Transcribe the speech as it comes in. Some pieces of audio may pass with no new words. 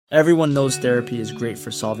Everyone knows therapy is great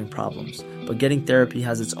for solving problems, but getting therapy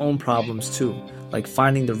has its own problems too, like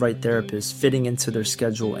finding the right therapist, fitting into their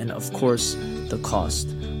schedule, and of course, the cost.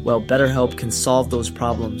 Well, BetterHelp can solve those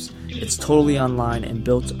problems. It's totally online and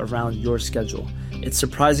built around your schedule. It's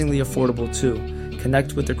surprisingly affordable too.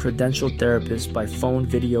 Connect with a credentialed therapist by phone,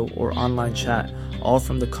 video, or online chat, all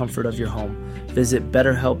from the comfort of your home. Visit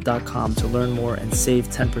BetterHelp.com to learn more and save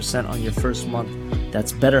 10% on your first month.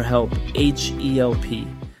 That's BetterHelp, H-E-L-P.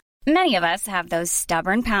 Many of us have those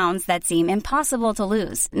stubborn pounds that seem impossible to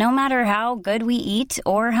lose, no matter how good we eat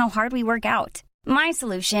or how hard we work out. My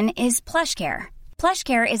solution is PlushCare.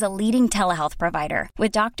 PlushCare is a leading telehealth provider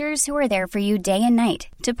with doctors who are there for you day and night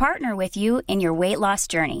to partner with you in your weight loss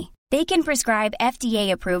journey. They can prescribe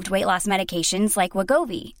FDA-approved weight loss medications like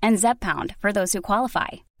Wegovy and Zepbound for those who qualify.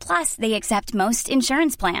 Plus, they accept most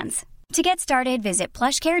insurance plans. To get started, visit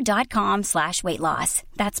plushcare.com/weightloss.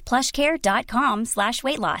 That's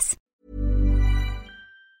plushcare.com/weightloss.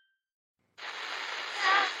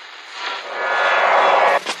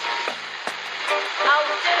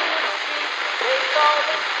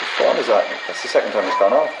 What is that? That's the second time it's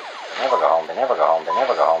gone off. They never go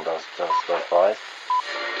home, those boys.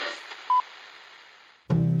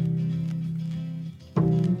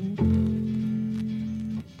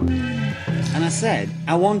 And I said,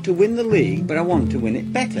 I want to win the league, but I want to win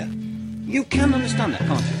it better. You can understand that,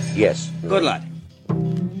 can't you? Yes. Good lad.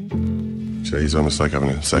 So he's almost like having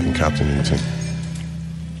a second captain in the team.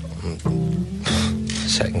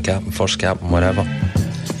 Second captain, first captain, whatever.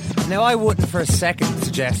 Now, I wouldn't for a second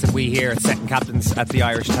suggest that we here at Second Captains at the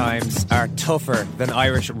Irish Times are tougher than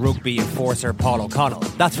Irish rugby enforcer Paul O'Connell.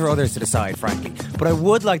 That's for others to decide, frankly. But I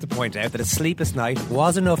would like to point out that a sleepless night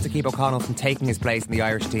was enough to keep O'Connell from taking his place in the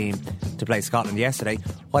Irish team to play Scotland yesterday,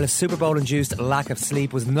 while a Super Bowl-induced lack of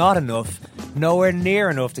sleep was not enough, nowhere near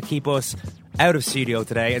enough to keep us out of studio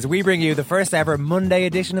today as we bring you the first ever Monday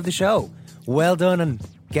edition of the show. Well done and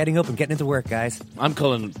getting up and getting into work, guys. I'm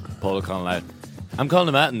calling Paul O'Connell out. I'm calling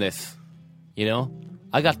him out in this. You know,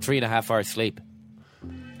 I got 3.5 hours sleep.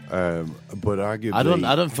 But arguably,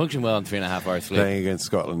 I don't function well on 3.5 hours sleep. Playing against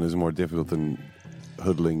Scotland is more difficult than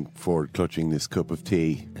huddling forward, clutching this cup of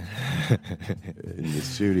tea in the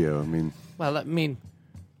studio.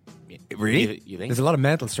 Really? You think? There's a lot of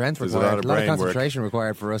mental strength required, a lot of concentration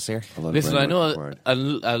required for us here. Listen, I know a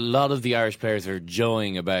lot of the Irish players are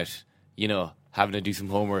joying about, having to do some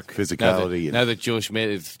homework. Physicality. Now that Joe Schmidt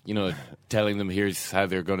is, telling them here's how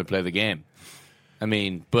they're going to play the game.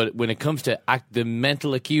 But when it comes to the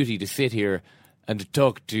mental acuity to sit here and to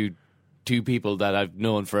talk to two people that I've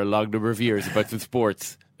known for a long number of years about the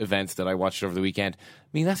sports events that I watched over the weekend,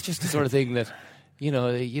 that's just the sort of thing that, you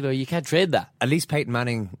can't trade that. At least Peyton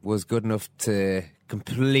Manning was good enough to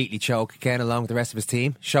completely choke Ken along with the rest of his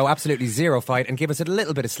team, show absolutely zero fight and give us a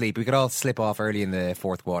little bit of sleep. We could all slip off early in the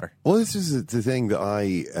fourth quarter. Well, this is the thing that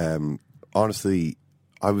I honestly,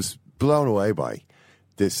 I was blown away by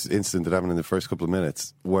this incident that happened in the first couple of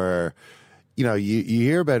minutes where, you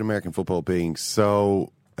hear about American football being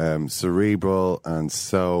so cerebral and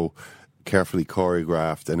so carefully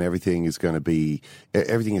choreographed, and everything is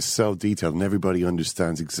so detailed and everybody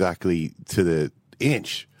understands exactly to the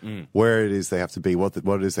inch where it is they have to be, what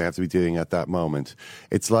it is they have to be doing at that moment.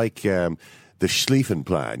 It's like the Schlieffen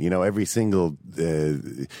plan, every single,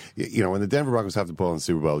 when the Denver Broncos have the ball in the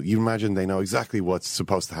Super Bowl, you imagine they know exactly what's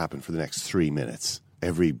supposed to happen for the next 3 minutes,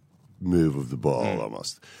 every move of the ball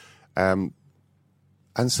almost. And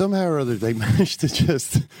somehow or other they managed to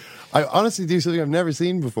just, I honestly do something I've never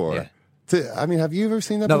seen before. Yeah. Have you ever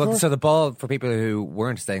seen that before? No, so the ball, for people who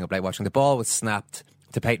weren't staying up late watching, the ball was snapped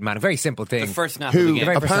to Peyton Manning. Very simple thing. The first snap of the game.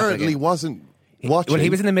 Apparently wasn't watching. Well, he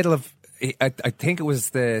was in the middle of, I think it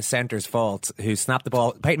was the centre's fault who snapped the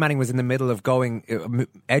ball. Peyton Manning was in the middle of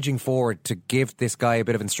edging forward to give this guy a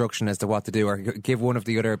bit of instruction as to what to do, or give one of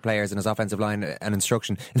the other players in his offensive line an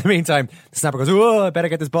instruction. In the meantime, the snapper goes, "Oh, I better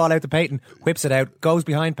get this ball out to Peyton." Whips it out, goes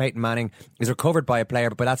behind Peyton Manning, is recovered by a player,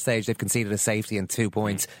 but by that stage they've conceded a safety and 2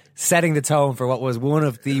 points, setting the tone for what was one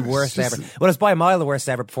of the worst ever. Well, it's by a mile the worst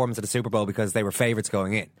ever performance at the Super Bowl because they were favourites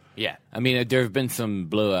going in. Yeah, there have been some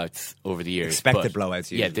blowouts over the years. Expected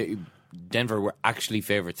blowouts, usually. Yeah, Denver were actually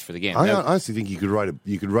favourites for the game. I honestly think you could write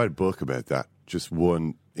a book about that. Just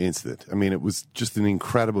one incident. It was just an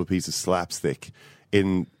incredible piece of slapstick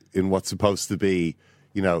in what's supposed to be,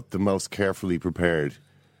 the most carefully prepared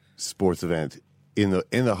sports event in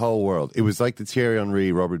the whole world. It was like the Thierry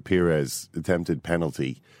Henry, Robert Pires attempted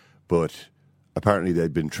penalty, but apparently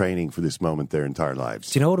they'd been training for this moment their entire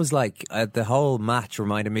lives. Do you know what it was like? The whole match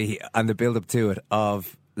reminded me, and the build-up to it,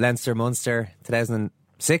 of Leinster-Munster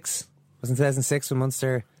 2006. Wasn't 2006 when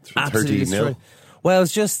Munster absolutely destroyed? Well,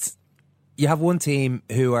 it's just you have one team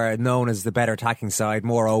who are known as the better attacking side,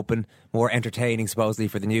 more open, more entertaining supposedly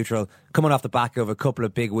for the neutral, coming off the back of a couple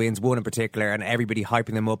of big wins, one in particular, and everybody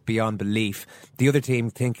hyping them up beyond belief. The other team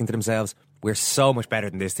thinking to themselves, we're so much better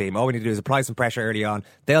than this team. All we need to do is apply some pressure early on.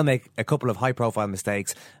 They'll make a couple of high-profile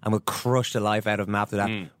mistakes and we'll crush the life out of them after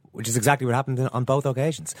that. Which is exactly what happened on both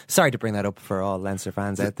occasions. Sorry to bring that up for all Leinster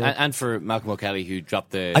fans out there. And for Malcolm O'Kelly, who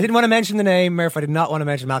dropped the... I didn't want to mention the name, Murph. I did not want to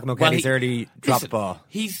mention Malcolm O'Kelly's early drop ball.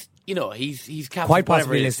 He's captain. Quite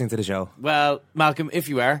possibly listening to the show. Well, Malcolm, if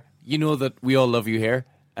you are, you know that we all love you here.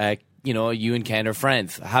 You and Ken are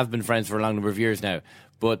friends. Have been friends for a long number of years now.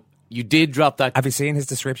 But you did drop that... Have you seen his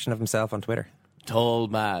description of himself on Twitter? Tall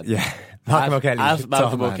mad. Yeah. Malcolm O'Kelly.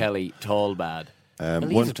 Malcolm O'Kelly, tall bad.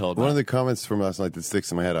 One of the comments from last night that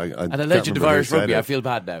sticks in my head, and a legend of Irish rugby, I feel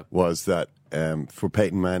bad now, was that for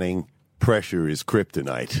Peyton Manning, pressure is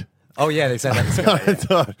kryptonite. Oh yeah, they said that. I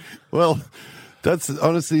thought, well, that's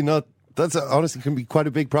honestly can be quite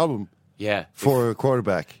a big problem. Yeah, for a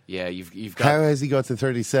quarterback. Yeah, you've got. How has he got to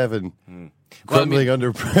 37, crumbling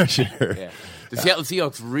under pressure? Yeah. The Seattle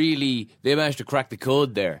Seahawks they managed to crack the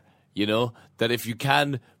code there. You know that if you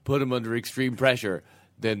can put him under extreme pressure,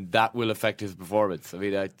 then that will affect his performance. I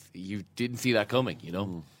mean, you didn't see that coming, you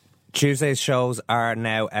know. Tuesday's shows are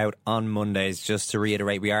now out on Mondays. Just to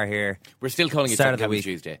reiterate, we are here. We're still calling it Second Captain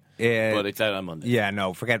Tuesday, but it's out on Monday. Yeah,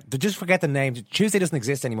 no, forget the name. Tuesday doesn't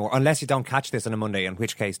exist anymore unless you don't catch this on a Monday, in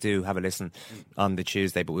which case do have a listen on the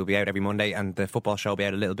Tuesday. But we'll be out every Monday, and the football show will be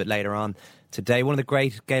out a little bit later on today. One of the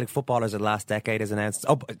great Gaelic footballers of the last decade has announced.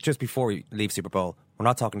 Oh, just before we leave Super Bowl, we're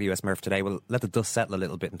not talking to US Murph today. We'll let the dust settle a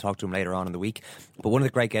little bit and talk to him later on in the week. But one of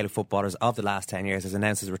the great Gaelic footballers of the last 10 years has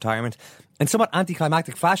announced his retirement in somewhat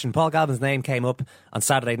anticlimactic fashion. Paul Galvin's name came up on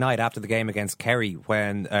Saturday night after the game against Kerry,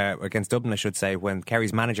 against Dublin, I should say, when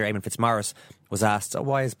Kerry's manager, Eamon Fitzmaurice, was asked,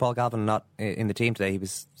 why is Paul Galvin not in the team today? He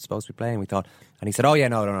was supposed to be playing, we thought. And he said,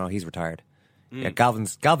 no, he's retired. Yeah,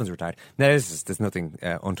 Galvin's retired. Now, there's nothing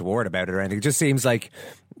untoward about it or anything. It just seems like,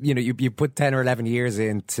 you put 10 or 11 years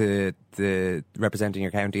into the representing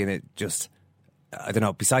your county, and it just, I don't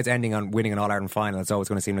know, besides ending on winning an All-Ireland final, it's always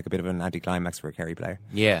going to seem like a bit of an anticlimax for a Kerry player.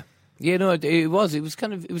 Yeah. Yeah, no, it was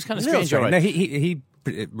kind of strange. Right. No, he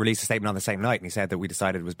released a statement on the same night, and he said that we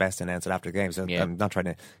decided it was best to announce it after the game. So I'm not trying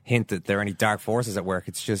to hint that there are any dark forces at work.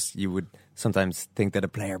 It's just you would sometimes think that a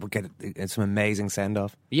player would get some amazing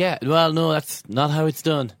send-off. Yeah, well, no, that's not how it's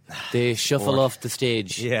done. They shuffle off the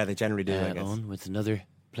stage. Yeah, they generally do, I guess. On with another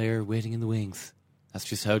player waiting in the wings. That's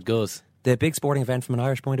just how it goes. The big sporting event from an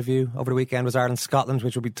Irish point of view over the weekend was Ireland-Scotland,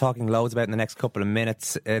 which we'll be talking loads about in the next couple of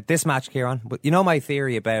minutes. This match, Kieran, but you know my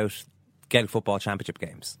theory about Gaelic football championship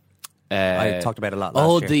games? I talked about it a lot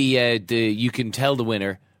last year. You can tell the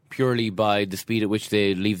winner purely by the speed at which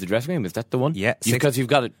they leave the dressing room. Is that the one? Yeah. Because you've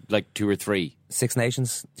got it like 2 or 3. Six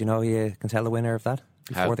Nations. Do you know you can tell the winner of that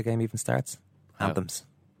before the game even starts? Anthems.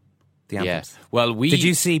 The anthems. Yeah. Well, Did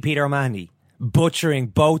you see Peter O'Mahony butchering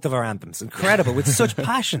both of our anthems? Incredible, with such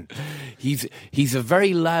passion. He's a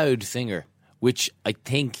very loud singer, which I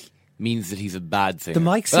think means that he's a bad singer. The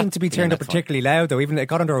mic seemed to be turned up particularly loud, though. Even it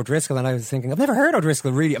got under O'Driscoll, and I was thinking, I've never heard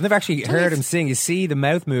O'Driscoll really. I've never actually heard him sing. You see the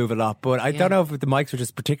mouth move a lot, but I don't know if the mics were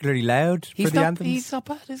just particularly loud for the anthems. He's not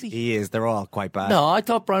bad, is he? He is. They're all quite bad. No, I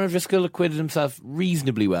thought Brian O'Driscoll acquitted himself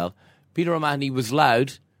reasonably well. Peter O'Mahony was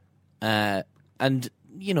loud, and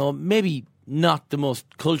maybe not the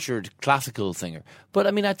most cultured classical singer, but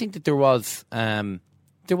I mean, I think that there was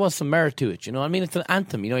some merit to it. I mean, it's an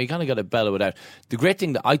anthem. You kind of got to bellow it out. The great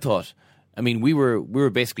thing that I thought, I mean, we were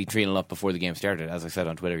basically 3-0 up before the game started, as I said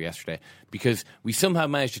on Twitter yesterday, because we somehow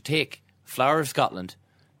managed to take Flower of Scotland,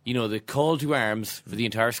 the call to arms for the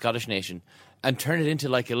entire Scottish nation, and turn it into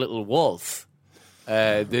like a little waltz.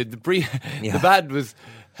 The band was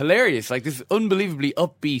hilarious, like this unbelievably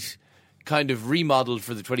upbeat kind of remodeled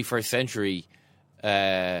for the 21st century.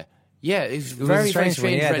 It's a very strange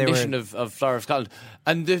rendition of Flower of Scotland.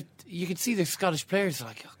 And you could see the Scottish players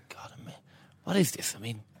like, oh God, what is this? I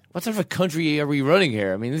mean, what sort of a country are we running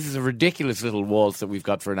here? I mean, this is a ridiculous little waltz that we've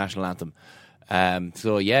got for a national anthem. It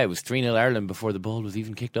was 3-0 Ireland before the ball was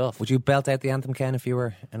even kicked off. Would you belt out the anthem, Ken, if you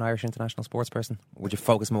were an Irish international sports person? Would you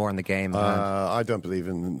focus more on the game? I don't believe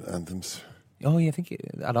in anthems. Oh, you think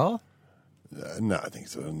at all? No, I think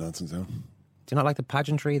it's a nonsense. No. Do you not like the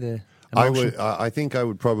pageantry, the emotion? I think I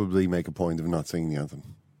would probably make a point of not singing the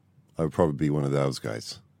anthem. I would probably be one of those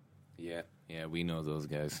guys. Yeah, we know those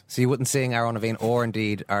guys. So you wouldn't sing Aaron O'Veen or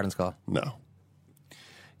indeed Ireland's Call? No.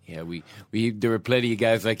 Yeah, there were plenty of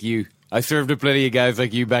guys like you. I served with plenty of guys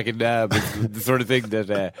like you back in Nab. It's the sort of thing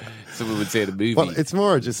that someone would say in a movie. Well, it's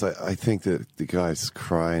more just I think that the guys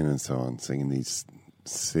crying and so on, singing these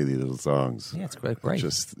silly little songs. Yeah, it's great. Great.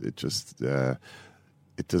 It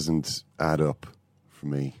doesn't add up for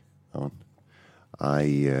me. Owen.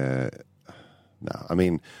 I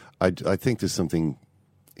think there's something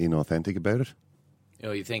inauthentic about it.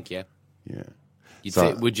 Oh, you think? Yeah. Yeah.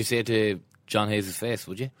 Would you say it to John Hayes' face?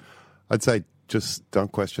 Would you? I'd say just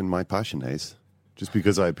don't question my passion, Hayes. Just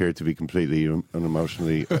because I appear to be completely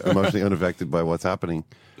emotionally unaffected by what's happening,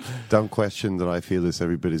 don't question that I feel this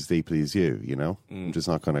every bit as deeply as you. I'm just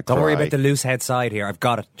not going to. Don't worry about the loose head side here. I've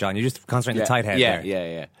got it, John. You're just concentrating on the tight head. Yeah.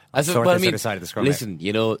 Side of the scrum. Listen,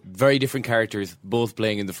 very different characters, both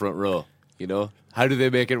playing in the front row. How do they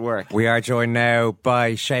make it work? We are joined now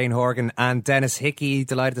by Shane Horgan and Dennis Hickie.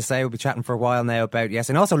 Delighted to say we'll be chatting for a while now about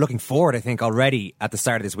and also looking forward. I think already at the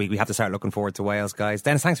start of this week we have to start looking forward to Wales, guys.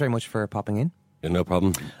 Dennis, thanks very much for popping in. No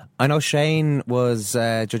problem. I know Shane was,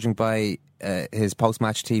 judging by his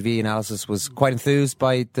post-match TV analysis, was quite enthused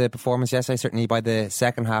by the performance yesterday, certainly by the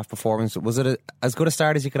second half performance. Was it as good a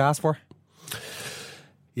start as you could ask for?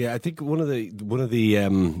 Yeah, I think one of the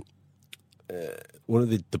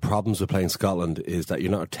problems with playing Scotland is that you're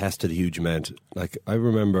not tested a huge amount. Like, I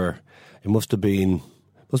remember it must be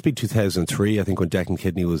 2003, I think, when Declan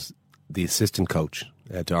Kidney was the assistant coach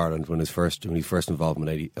to Ireland when he first involved when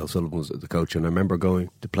Eddie O'Sullivan was the coach. And I remember going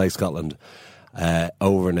to play Scotland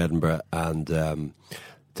over in Edinburgh, and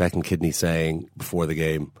Declan Kidney saying before the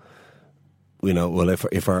game, well,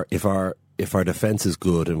 if our defence is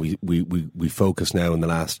good and we focus now in the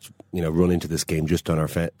last run into this game just on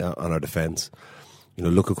our defence,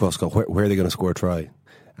 look across Scotland, where are they going to score a try?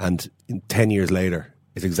 And 10 years later,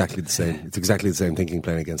 it's exactly the same. It's exactly the same thinking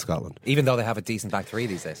playing against Scotland. Even though they have a decent back three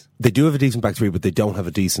these days. They do have a decent back three, but they don't have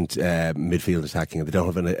a decent midfield attacking. They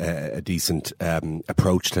don't have a decent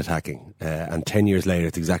approach to attacking. And 10 years later,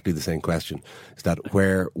 it's exactly the same question. Is that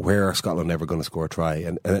where are Scotland ever going to score a try?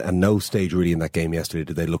 And no stage really in that game yesterday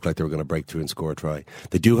did they look like they were going to break through and score a try.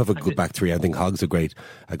 They do have a good back three. I think Hogg's a great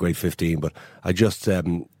 15, but I just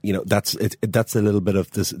that's a little bit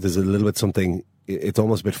of this. There's a little bit something. It's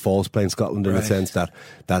almost a bit false playing Scotland in the sense that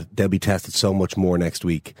they'll be tested so much more next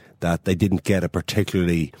week, that they didn't get a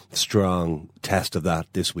particularly strong test of that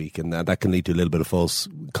this week, and that can lead to a little bit of false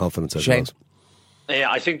confidence, I suppose. Yeah,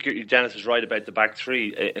 I think Dennis is right about the back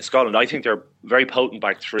three in Scotland. I think they're very potent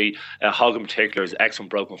back three. Hogg in particular is an excellent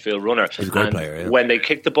broken field runner. He's a great player, yeah. When they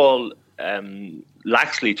kick the ball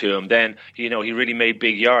laxly to him, then he really made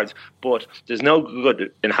big yards. But there's no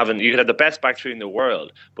good in having. You could have the best back three in the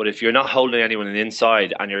world, but if you're not holding anyone on the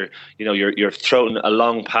inside and you're throwing a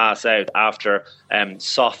long pass out after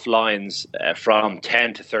soft lines from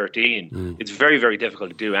 10 to 13, it's very, very difficult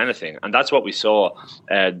to do anything. And that's what we saw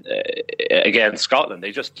against Scotland.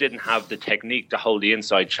 They just didn't have the technique to hold the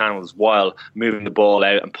inside channels while moving the ball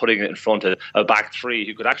out and putting it in front of a back three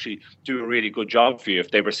who could actually do a really good job for you if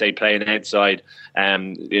they were, say, playing outside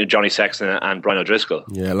Johnny Sexton and Brian O'Driscoll.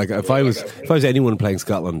 Yeah, like if I was anyone playing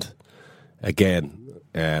Scotland again,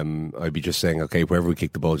 I'd be just saying, okay, wherever we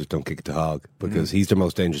kick the ball, just don't kick it to Hogg, because he's the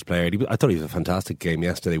most dangerous player. I thought he was a fantastic game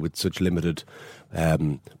yesterday with such limited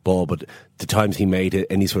ball, but the times he made it,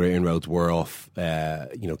 any sort of inroads were off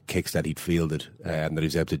kicks that he'd fielded, that he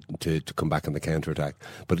was able to come back on the counter attack.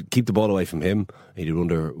 But keep the ball away from him, and you'd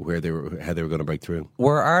wonder how they were going to break through.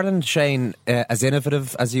 Were Ireland, Shane, as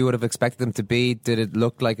innovative as you would have expected them to be? Did it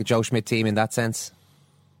look like a Joe Schmidt team in that sense?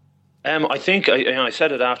 I think I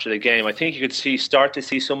said it after the game. I think you could start to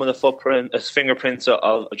see some of the fingerprints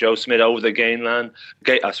of Joe Schmidt over the over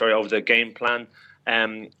the game plan.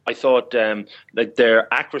 I thought that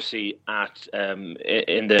their accuracy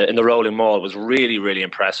in the rolling maul was really, really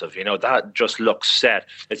impressive. That just looked set.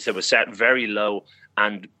 It was set very low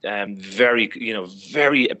and very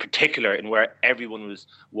particular in where everyone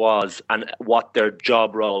was and what their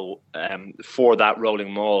job role for that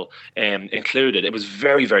rolling maul included. It was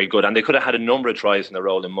very, very good, and they could have had a number of tries in the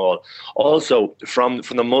rolling maul. Also, from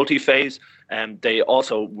the multi-phase, they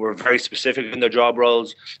also were very specific in their job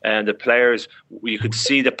roles, and the players, you could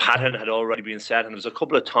see the pattern had already been set, and there was a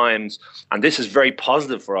couple of times, and this is very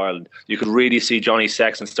positive for Ireland, you could really see Johnny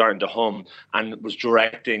Sexton starting to hum and was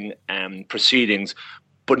directing proceedings,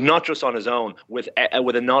 but not just on his own, with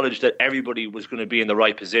a knowledge that everybody was going to be in the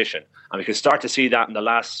right position. And we could start to see that in the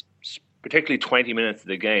last particularly 20 minutes of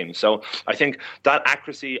the game. So I think that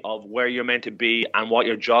accuracy of where you're meant to be and what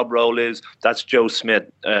your job role is, that's Joe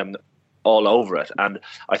Schmidt all over it. And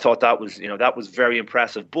I thought that was very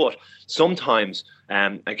impressive. But sometimes,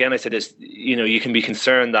 again, I said this, you can be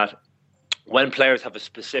concerned that when players have a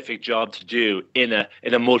specific job to do in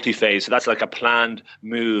a multi-phase, so that's like a planned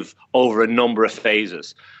move over a number of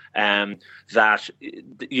phases, that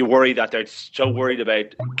you worry that they're so worried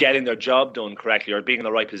about getting their job done correctly or being in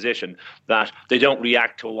the right position that they don't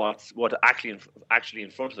react to what's actually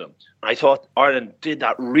in front of them. And I thought Ireland did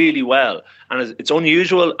that really well, and it's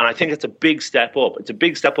unusual, and I think it's a big step up. It's a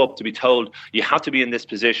big step up to be told you have to be in this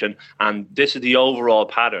position and this is the overall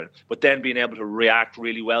pattern, but then being able to react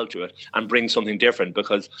really well to it and bring something different,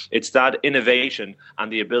 because it's that innovation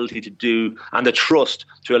and the ability to do and the trust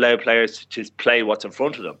to allow players to play what's in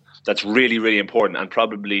front of them that's really, really important, and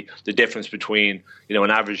probably the difference between, you know,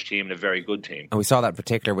 an average team and a very good team. And we saw that in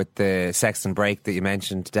particular with the Sexton break that you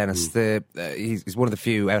mentioned, Dennis. He's one of the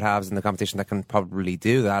few out halves in the competition that can probably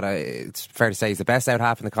do that. It's fair to say he's the best out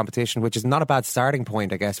half in the competition, which is not a bad starting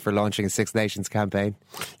point, I guess, for launching a Six Nations campaign.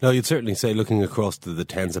 No, you'd certainly say, looking across the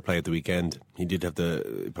 10s that play at the weekend, he did have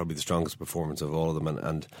probably the strongest performance of all of them,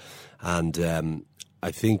 and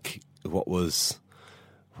I think what was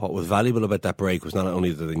valuable about that break was not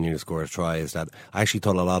only that they nearly scored a try, is that I actually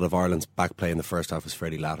thought a lot of Ireland's back play in the first half was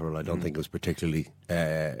fairly lateral. I don't think it was particularly,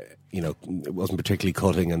 it wasn't particularly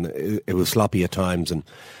cutting, and it was sloppy at times.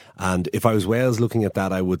 And if I was Wales looking at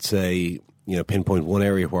that, I would say, you know, pinpoint one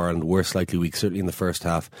area where Ireland were slightly weak, certainly in the first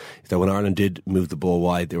half, is that when Ireland did move the ball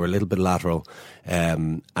wide, they were a little bit lateral,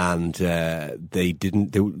 and they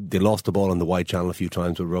lost the ball on the wide channel a few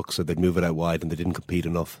times with ruck, so they'd move it out wide and they didn't compete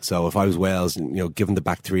enough. So if I was Wales, you know, given the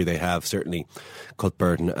back three they have, certainly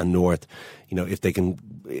Cuthbert and North, you know, if they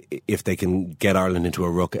can get Ireland into a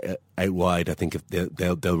ruck out wide, I think if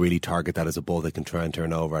they'll really target that as a ball they can try and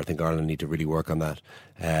turn over. I think Ireland need to really work on that,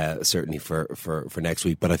 certainly for next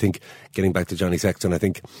week. But I think, getting back to Johnny Sexton, I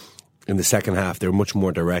think in the second half they were much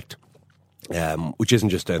more direct, which isn't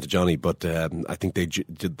just down to Johnny, but I think they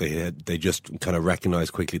just kind of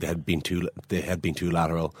recognised quickly they had been too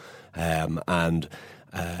lateral, and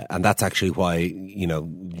that's actually why, you know,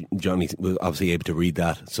 Johnny was obviously able to read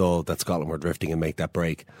that, so that Scotland were drifting and make that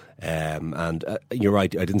break. And you're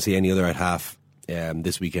right, I didn't see any other at half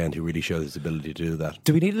this weekend who really showed his ability to do that.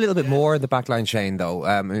 Do we need a little bit more in the backline, Shane, though?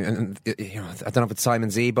 I don't know if it's Simon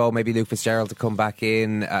Zebo, maybe Luke Fitzgerald to come back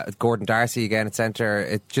in, Gordon Darcy again at centre.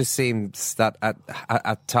 It just seems that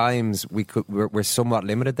at times we're somewhat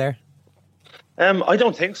limited there. I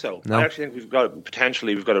don't think so. No. I actually think we've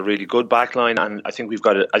got a really good backline, and I think we've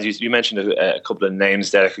got, as you mentioned, a couple of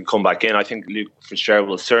names there that can come back in. I think Luke Fitzgerald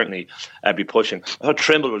will certainly be pushing. I thought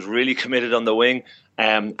Trimble was really committed on the wing.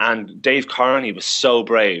 And Dave Kearney was so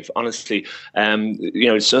brave, honestly. Some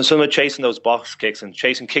of chasing those box kicks and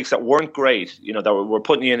chasing kicks that weren't great, you know, that were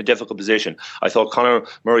putting you in a difficult position. I thought Conor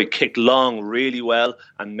Murray kicked long really well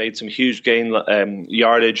and made some huge gain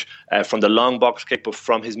yardage from the long box kick, but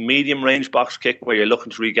from his medium range box kick where you're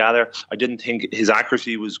looking to regather, I didn't think his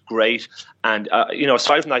accuracy was great. And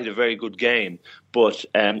aside from that, he had a very good game. But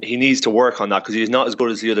he needs to work on that, because he's not as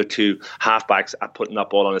good as the other two halfbacks at putting that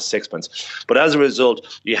ball on his sixpence. But as a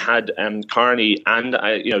result, you had Kearney and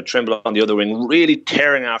Trimble on the other wing really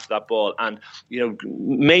tearing after that ball, and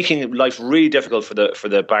making life really difficult for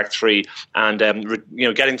the back three, and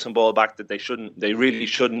getting some ball back that they really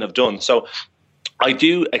shouldn't have done. So I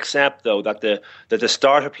do accept, though, that the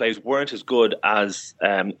starter plays weren't as good as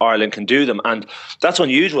Ireland can do them, and that's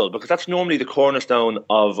unusual, because that's normally the cornerstone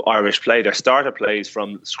of Irish play. Their starter plays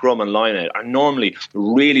from scrum and line-out are normally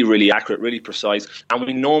really, really accurate, really precise, and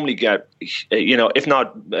we normally get, if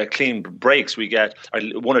not clean breaks, we get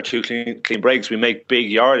one or two clean breaks. We make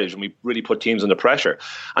big yardage, and we really put teams under pressure,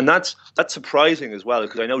 and that's surprising as well,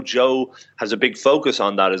 because I know Joe has a big focus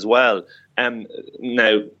on that as well.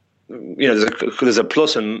 Now, there's a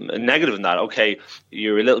plus and a negative in that. Okay,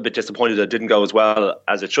 you're a little bit disappointed that it didn't go as well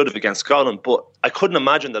as it should have against Scotland, but I couldn't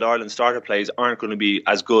imagine that Ireland's starter plays aren't going to be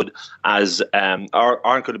as good as aren't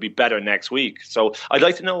going to be better next week. So I'd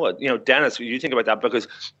like to know what Dennis, what you think about that, because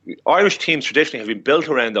Irish teams traditionally have been built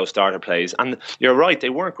around those starter plays, and you're right, they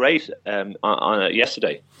weren't great on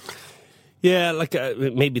yesterday. Yeah,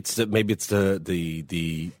 maybe it's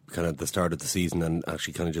the kind of the start of the season, and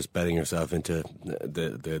actually kind of just betting yourself into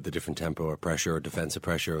the different tempo or pressure or defensive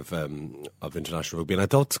pressure of international rugby. And I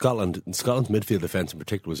thought Scotland's midfield defence in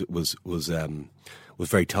particular was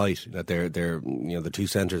very tight. That they're the two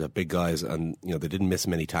centres are big guys, and they didn't miss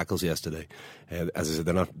many tackles yesterday. As I said,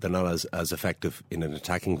 they're not as effective in an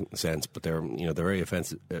attacking sense, but they're very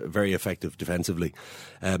effective defensively.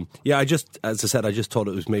 I just thought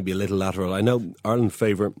it was maybe a little lateral. I know Ireland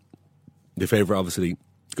favour obviously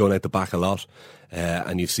going out the back a lot,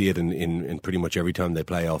 and you see it in pretty much every time they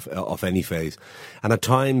play off any phase. And at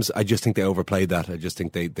times, I just think they overplayed that. I just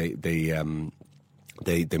think they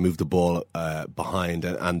They move the ball behind,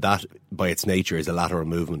 and that by its nature is a lateral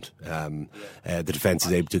movement. The defence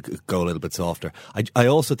is able to go a little bit softer. I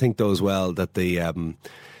also think though as well that the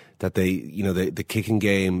kicking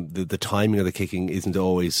game, the timing of the kicking isn't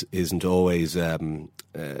always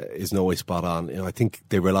spot on. I think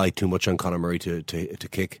they rely too much on Conor Murray to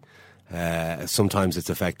kick. Sometimes it's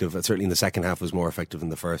effective. Certainly in the second half was more effective than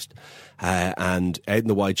the first. And out in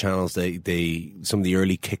the wide channels, they some of the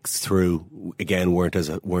early kicks through again weren't as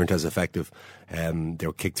effective. They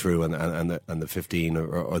were kicked through, and the 15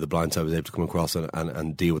 or the blindside was able to come across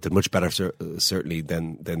and deal with it much better certainly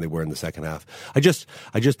than they were in the second half. I just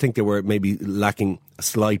think they were maybe lacking a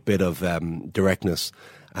slight bit of directness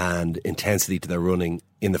and intensity to their running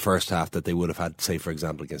in the first half that they would have had, say, for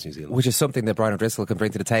example, against New Zealand. Which is something that Brian O'Driscoll can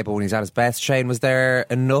bring to the table when he's at his best. Shane, was there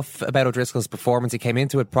enough about O'Driscoll's performance? He came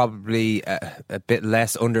into it probably a bit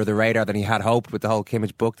less under the radar than he had hoped with the whole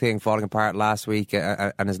Kimmage Book thing falling apart last week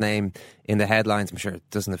and his name in the headlines. I'm sure it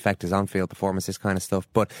doesn't affect his on-field performance, this kind of stuff.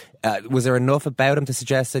 But was there enough about him to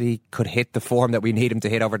suggest that he could hit the form that we need him to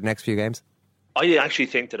hit over the next few games? I actually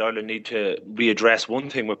think that Ireland need to readdress one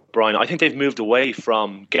thing with Brian. I think they've moved away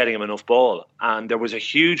from getting him enough ball, and there was a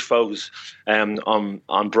huge focus on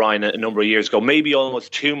Brian a number of years ago, maybe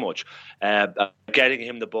almost too much, getting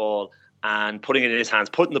him the ball and putting it in his hands,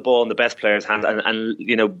 putting the ball in the best player's hands,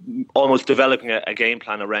 and almost developing a game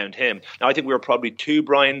plan around him. Now, I think we were probably too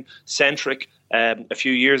Brian-centric a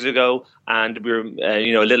few years ago, and we were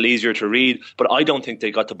a little easier to read, but I don't think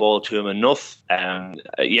they got the ball to him enough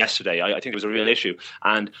yesterday. I think it was a real issue,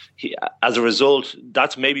 and as a result,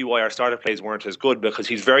 that's maybe why our starter plays weren't as good, because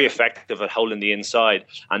he's very effective at holding the inside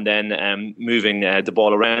and then moving the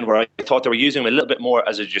ball around, where I thought they were using him a little bit more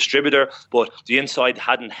as a distributor, but the inside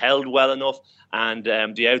hadn't held well enough, and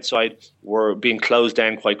the outside were being closed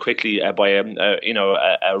down quite quickly by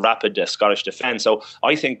a rapid Scottish defence. So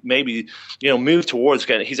I think maybe move towards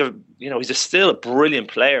getting. He's still a brilliant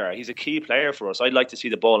player. He's a key player for us. I'd like to see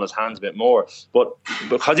the ball in his hands a bit more, but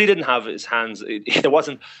because he didn't have his hands, he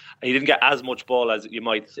didn't get as much ball as he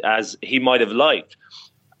might have liked.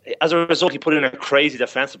 As a result, he put in a crazy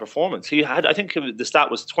defensive performance. He had, I think the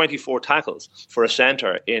stat was 24 tackles for a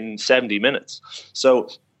centre in 70 minutes. So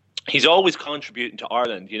he's always contributing to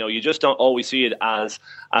Ireland. You just don't always see it as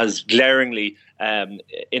glaringly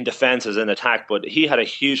in defence as in attack, but he had a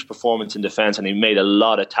huge performance in defence, and he made a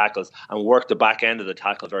lot of tackles and worked the back end of the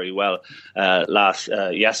tackle very well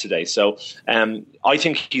yesterday. So I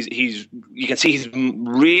think you can see he's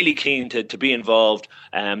really keen to be involved,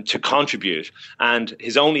 to contribute, and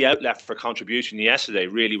his only outlet for contribution yesterday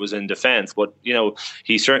really was in defence. But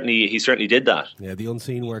he certainly did that. Yeah, the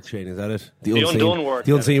unseen work, Shane, is that it? The undone work.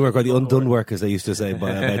 The unseen work, or the undone work, as they used to say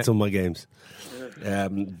about some of my games.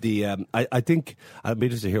 I think I'd be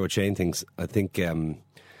interested to hear what Shane thinks. I think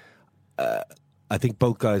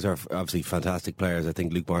both guys are obviously fantastic players. I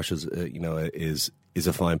think Luke Marshall's is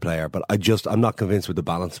a fine player, but I'm not convinced with the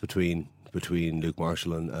balance between Luke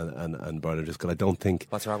Marshall and Brian O'Driscoll. I don't think.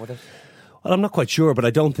 What's wrong with it? Well, I'm not quite sure, but I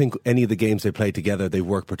don't think any of the games they played together, they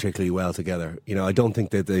work particularly well together. I don't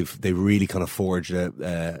think that they've really kind of forged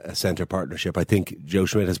a centre partnership. I think Joe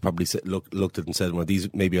Schmidt has probably looked at it and said, well,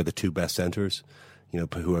 these maybe are the two best centres,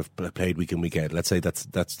 who have played week in, week out. Let's say that's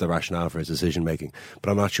the rationale for his decision making. But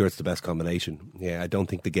I'm not sure it's the best combination. Yeah, I don't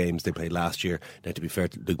think the games they played last year, now to be fair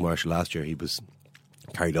to Luke Marshall last year, he was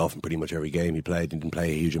carried off in pretty much every game he played. He didn't play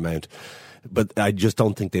a huge amount. But I just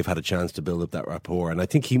don't think they've had a chance to build up that rapport, and I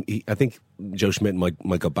think I think Joe Schmidt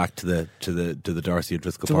might go back to the Darcy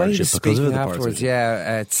O'Driscoll partnership because of the afterwards.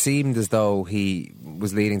 It seemed as though he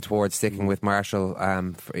was leaning towards sticking with Marshall,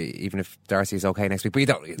 even if Darcy is okay next week. But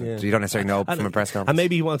you don't necessarily know from a press conference. And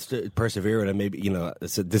maybe he wants to persevere, and maybe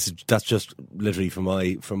that's just literally from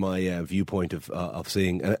my viewpoint of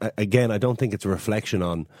seeing. Again, I don't think it's a reflection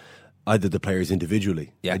on either the players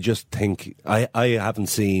individually. Yeah. I just think I haven't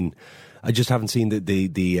seen the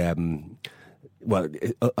well,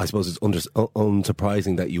 I suppose it's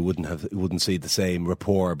unsurprising that you wouldn't see the same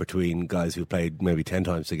rapport between guys who played maybe 10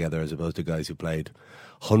 times together as opposed to guys who played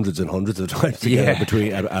hundreds and hundreds of times together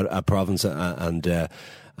between at province and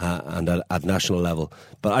at national level.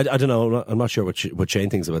 But I don't know. I'm not sure what Shane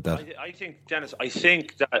thinks about that. I think, Dennis,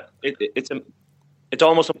 that it's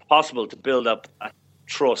almost impossible to build up a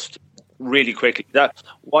trust really quickly. That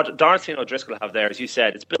what Darcy and O'Driscoll have there, as you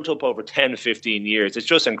said, it's built up over 10, 15 years. It's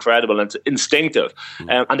just incredible and it's instinctive.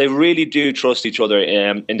 And they really do trust each other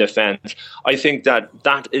in defence. I think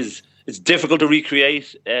that is it's difficult to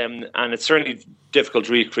recreate, and it's certainly difficult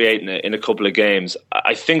to recreate in a couple of games.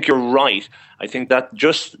 I think you're right. I think that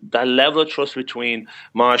just that level of trust between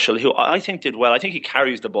Marshall, who I think did well. I think he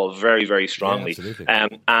carries the ball very, very strongly, he'll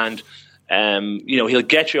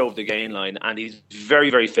get you over the gain line, and he's very,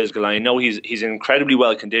 very physical. I know he's an incredibly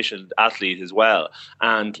well conditioned athlete as well,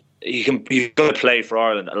 and he's going to play for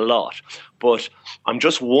Ireland a lot. But I'm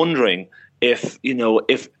just wondering if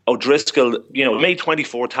O'Driscoll, made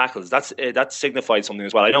 24 tackles, that signified something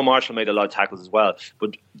as well. I know Marshall made a lot of tackles as well,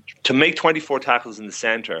 but to make 24 tackles in the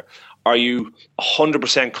centre, are you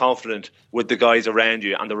 100% confident with the guys around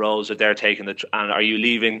you and the roles that they're taking? And are you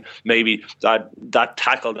leaving maybe that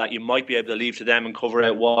tackle that you might be able to leave to them and cover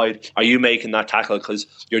out wide? Are you making that tackle because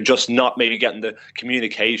you're just not maybe getting the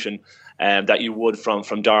communication that you would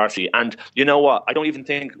from Darcy? And you know what? I don't even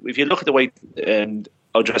think, if you look at the way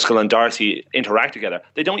O'Driscoll and Darcy interact together,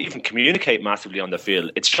 they don't even communicate massively on the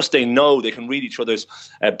field. It's just they know they can read each other's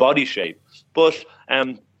body shape. But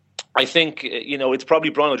I think it's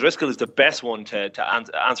probably Brian O'Driscoll is the best one to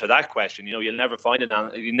answer that question. You'll never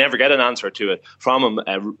you never get an answer to it from him,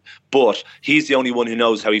 but he's the only one who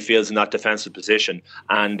knows how he feels in that defensive position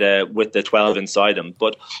and with the 12 inside him.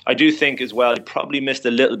 But I do think as well he probably missed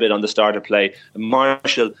a little bit on the starter play.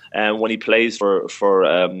 Marshall, when he plays for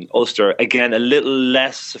Ulster, again a little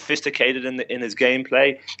less sophisticated in his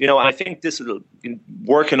gameplay. I think this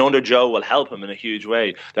working under Joe will help him in a huge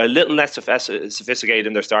way. They're a little less sophisticated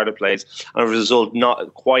in their starter plays, and as a result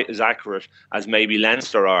not quite as accurate as maybe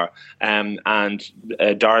Leinster are, and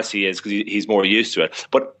Darcy is, because he's more used to it.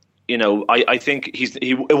 But I think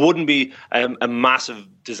it wouldn't be a massive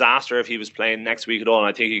disaster if he was playing next week at all, and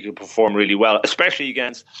I think he could perform really well, especially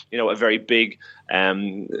against a very big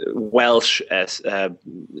Welsh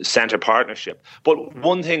centre partnership. But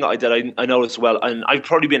one thing that I noticed well, and I've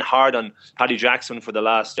probably been hard on Paddy Jackson for the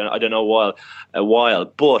last a while,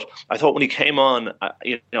 but I thought when he came on,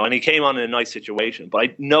 and he came on in a nice situation, but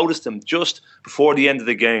I noticed him just before the end of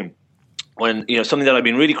the game, when something that I've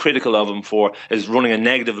been really critical of him for is running a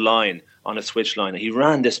negative line on a switch line. He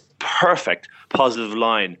ran this perfect positive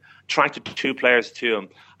line, attracted two players to him,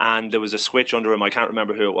 and there was a switch under him. I can't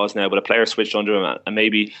remember who it was now, but a player switched under him, and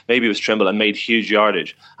maybe it was Trimble, and made huge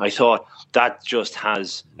yardage. I thought that just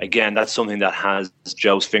has, again, that's something that has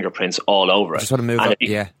Joe's fingerprints all over it. I just want to move up,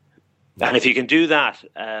 yeah. And if he can do that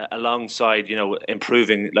alongside,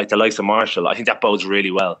 improving like the likes of Marshall, I think that bodes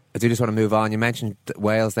really well. I do just want to move on. You mentioned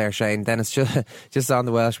Wales there, Shane. Then it's just on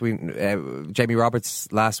the Welsh. Jamie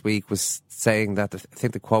Roberts last week was saying that, I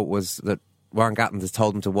think the quote was that Warren Gatland has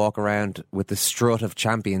told him to walk around with the strut of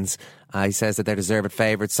champions. He says that they're deserved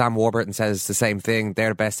favourites. Sam Warburton says the same thing. They're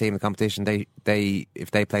the best team in the competition. They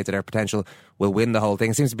if they play to their potential, will win the whole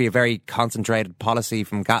thing. It seems to be a very concentrated policy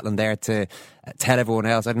from Gatland there to tell everyone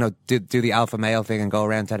else. I don't know, do the alpha male thing and go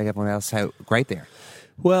around telling everyone else how great they are.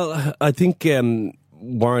 Well, I think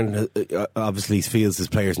Warren obviously feels his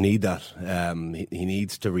players need that. He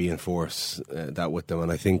needs to reinforce that with them,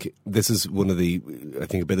 and I think this is a bit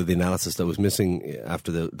of the analysis that was missing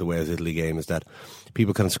after the Wales-Italy game, is that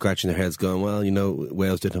people kind of scratching their heads going, well,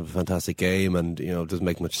 Wales did have a fantastic game, and it doesn't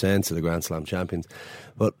make much sense to the Grand Slam champions.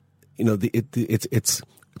 But it's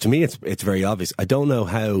to me, it's very obvious. I don't know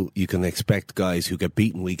how you can expect guys who get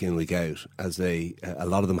beaten week in, week out, as a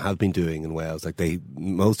lot of them have been doing in Wales. Like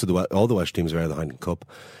all the Welsh teams are out of the Heineken Cup,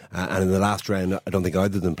 and in the last round, I don't think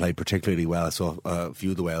either of them played particularly well. I saw a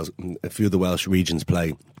few of the Welsh regions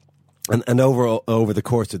play. And over the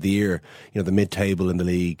course of the year, the mid-table in the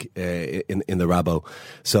league, in the Rabo.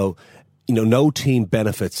 So, no team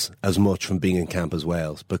benefits as much from being in camp as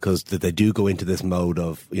Wales, because they do go into this mode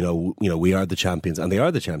of, we are the champions, and they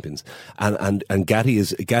are the champions. And Gatti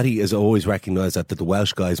has always recognised that the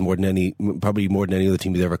Welsh guys, probably more than any other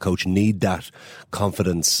team he's ever coached, need that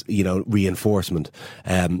confidence, reinforcement.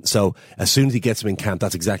 So as soon as he gets them in camp,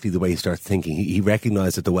 that's exactly the way he starts thinking. He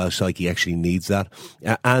recognised that the Welsh psyche actually needs that,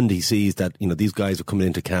 and he sees that these guys are coming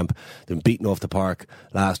into camp, they're beaten off the park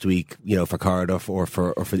last week, for Cardiff or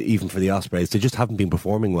even for the Ospreys. They just haven't been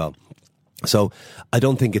performing well. So I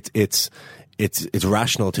don't think it's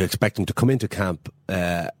rational to expect them to come into camp,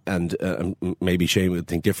 and maybe Shane would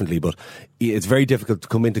think differently, but it's very difficult to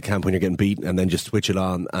come into camp when you're getting beaten and then just switch it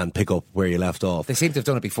on and pick up where you left off. They seem to have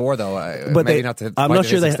done it before, though. But maybe not to. I'm not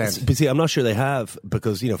sure they. I'm not sure they have,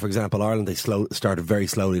 because for example, Ireland, they started very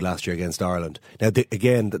slowly last year against Ireland. Now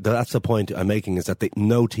that's the point I'm making, is that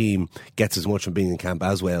no team gets as much from being in camp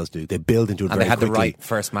as Wales do. They build into it very quickly. And they had the right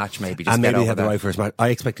first match, maybe. Just and maybe they had the right first match. I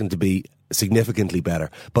expect them to be significantly better.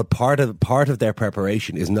 But part of their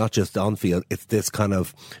preparation is not just on field, it's this kind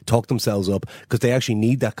of talk themselves up, because they actually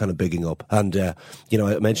need that kind of bigging up. And I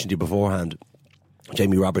mentioned to you beforehand,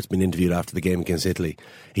 Jamie Roberts been interviewed after the game against Italy.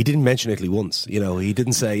 He didn't mention Italy once. He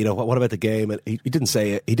didn't say, what about the game? And he didn't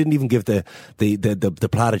say it. He didn't even give the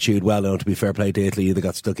platitude, well, to be fair play to Italy, they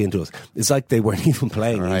got stuck into us. It's like they weren't even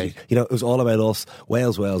playing. Right. It was all about us,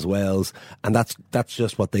 Wales, Wales, Wales, and that's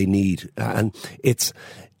just what they need. And it's,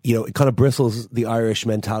 it kind of bristles the Irish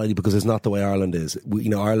mentality, because it's not the way Ireland is.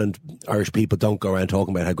 Irish people don't go around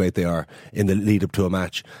talking about how great they are in the lead up to a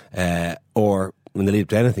match, or in the lead up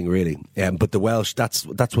to anything really. But the Welsh, that's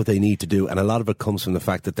what they need to do, and a lot of it comes from the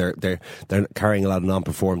fact that they're carrying a lot of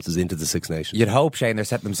non-performances into the Six Nations. You'd hope, Shane, they're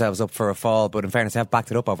setting themselves up for a fall, but in fairness, they have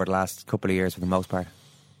backed it up over the last couple of years for the most part.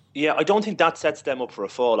 Yeah, I don't think that sets them up for a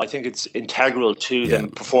fall. I think it's integral to them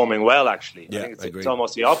performing well, actually. Yeah, I think it's I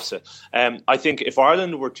almost the opposite. I think if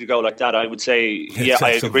Ireland were to go like that, I would say,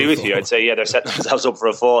 I agree with you. I'd say, they're setting themselves up for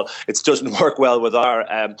a fall. It doesn't work well with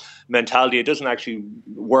our mentality. It doesn't actually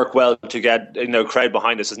work well to get crowd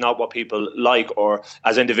behind us. It's not what people like, or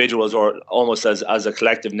as individuals, or almost as a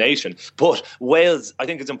collective nation. But Wales, I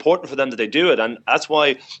think it's important for them that they do it, and that's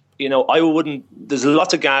why. I wouldn't. There's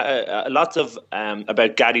lots of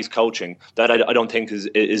about Gaddy's coaching that I don't think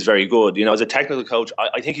is very good. As a technical coach,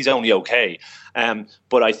 I think he's only okay.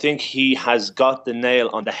 But I think he has got the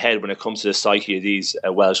nail on the head when it comes to the psyche of these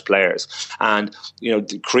Welsh players, and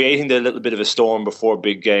creating the little bit of a storm before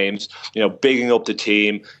big games. Bigging up the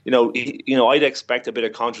team. I'd expect a bit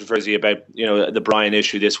of controversy about the Brian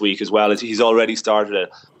issue this week as well, as he's already started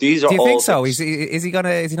it. Do you think so? Is he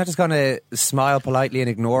not just going to smile politely and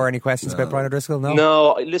ignore any questions about Brian O'Driscoll?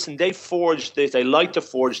 No. Listen, they forged this. They like to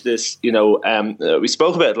forge this. We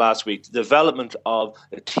spoke about it last week. The development of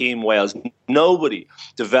Team Wales. Nobody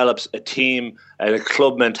develops a team and a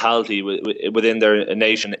club mentality within their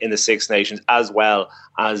nation in the Six Nations as well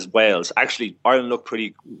as Wales. Actually, Ireland looked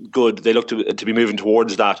pretty good. They looked to be moving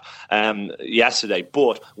towards that yesterday.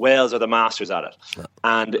 But Wales are the masters at it,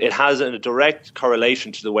 and it has a direct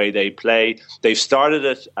correlation to the way they play. They've started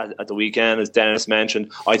it at the weekend, as Dennis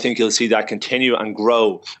mentioned. I think you'll see that continue and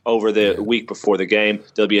grow over the week before the game.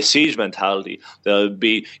 There'll be a siege mentality. There'll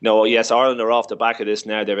be, yes, Ireland are off the back of this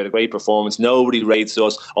now. They've had a great performance. Nobody rates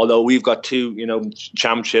us, although we've got two,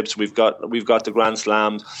 championships. We've got the Grand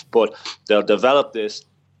Slams, but they'll develop this.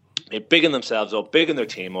 They biggin themselves up, biggin their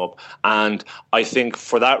team up, and I think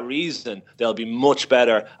for that reason they'll be much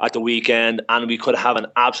better at the weekend, and we could have an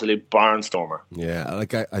absolute barnstormer. Yeah,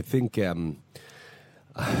 I think.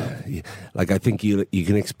 I think you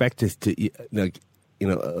can expect it to,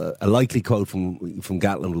 a likely quote from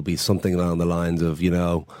Gatlin will be something along the lines of,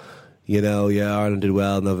 Ireland did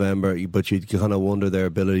well in November, but you kind of wonder their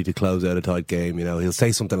ability to close out a tight game. He'll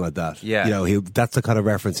say something like that. Yeah. That's the kind of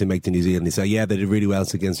reference he'll make to New Zealand. He say, they did really well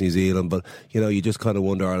against New Zealand, but you just kind of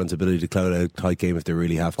wonder Ireland's ability to close out a tight game if they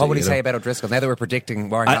really have to. What would he say about O'Driscoll? Now that we're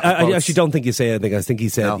predicting, I actually don't think he'll say anything. I think he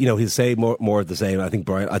said, he'll say more of the same. I think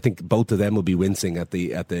both of them will be wincing at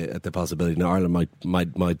the possibility. Now Ireland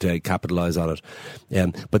might capitalise on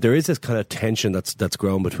it, but there is this kind of tension that's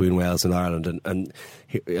grown between Wales and Ireland, and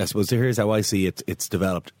I suppose here's how I see it's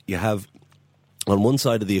developed. You have, on one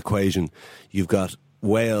side of the equation, you've got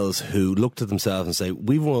Wales, who look to themselves and say,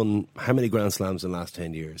 we've won how many Grand Slams in the last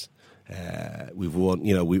 10 years? We've won,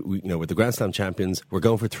 we're the Grand Slam champions. We're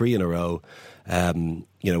going for 3 in a row.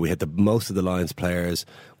 We had the most of the Lions players.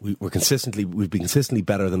 We've been consistently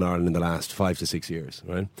better than Ireland in the last 5 to 6 years,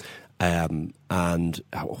 right? And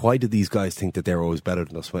why do these guys think that they're always better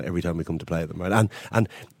than us every time we come to play them, right? And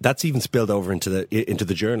that's even spilled over into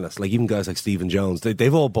the journalists, like even guys like Stephen Jones.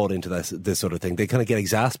 They've all bought into this sort of thing. They kind of get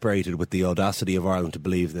exasperated with the audacity of Ireland to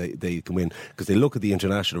believe they can win, because they look at the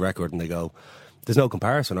international record and they go, there's no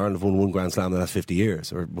comparison. Ireland have won 1 Grand Slam in the last 50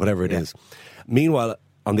 years or whatever it is. Meanwhile,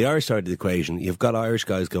 on the Irish side of the equation, you've got Irish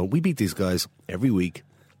guys going, we beat these guys every week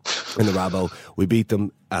in the Rabo. We beat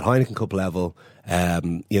them at Heineken Cup level.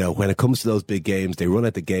 When it comes to those big games, they run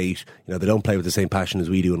at the gate. They don't play with the same passion as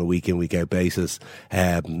we do on a week in, week out basis.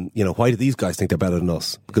 Why do these guys think they're better than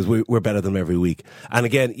us? Because we're better than them every week. And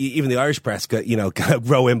again, even the Irish press,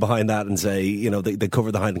 row in behind that and say, they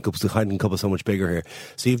cover the Heineken Cup. The Heineken Cup is so much bigger here.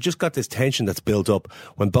 So you've just got this tension that's built up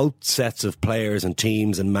when both sets of players and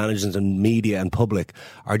teams and managers and media and public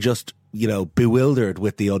are just bewildered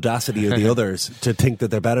with the audacity of the others to think that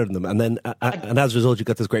they're better than them, and then and as a result, you've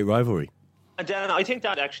got this great rivalry. And Dan, I think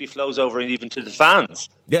that actually flows over even to the fans.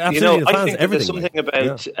 Yeah, absolutely. I think there's something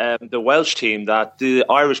about the Welsh team that the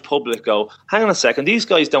Irish public go, hang on a second, these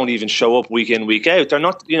guys don't even show up week in, week out. They're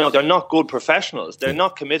not, they're not good professionals. They're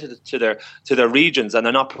not committed to their regions, and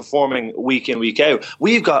they're not performing week in, week out.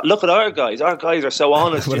 Look at our guys. Our guys are so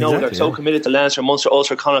honest. They're so committed to Leinster, Munster,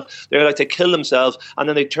 Ulster, Connacht. They're like, they kill themselves, and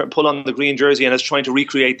then they pull on the green jersey and is trying to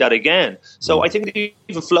recreate that again. So I think it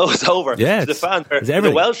even flows over to the fans.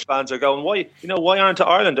 The Welsh fans are going, why aren't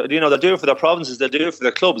Ireland? They'll do it for their provinces, they'll do it for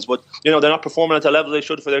their clubs, but they're not performing at the level they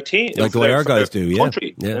should for their team, like the way our guys do.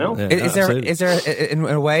 Country, Is there in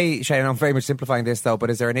a way, Shane, I'm very much simplifying this though,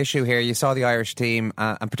 but is there an issue here? You saw the Irish team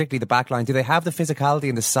and particularly the back line. Do they have the physicality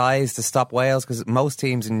and the size to stop Wales? Because most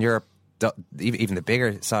teams in Europe, even the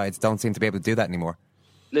bigger sides, don't seem to be able to do that anymore.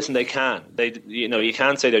 Listen, they can. You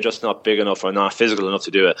can't say they're just not big enough or not physical enough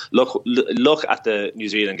to do it. Look at the New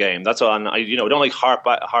Zealand game. That's all. And I don't like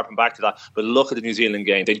harping back to that, but look at the New Zealand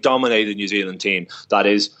game. They dominated the New Zealand team. That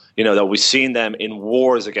is, that we've seen them in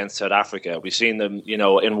wars against South Africa. We've seen them,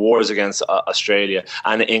 in wars against Australia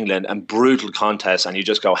and England, and brutal contests. And you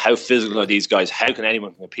just go, how physical are these guys? How can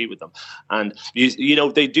anyone compete with them? And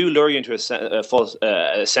they do lure you into a false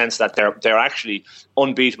sense that they're actually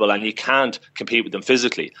unbeatable and you can't compete with them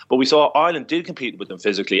physically. But we saw Ireland did compete with them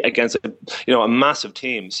physically against a massive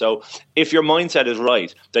team. So if your mindset is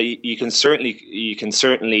right, that you can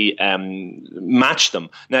certainly match them.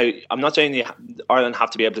 Now, I'm not saying Ireland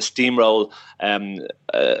have to be able to steamroll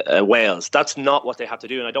Wales. That's not what they have to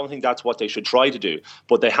do, and I don't think that's what they should try to do.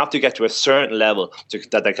 But they have to get to a certain level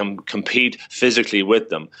that they can compete physically with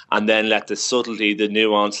them, and then let the subtlety, the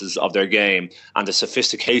nuances of their game and the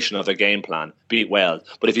sophistication of their game plan beat Wales.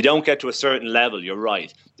 But if you don't get to a certain level, you're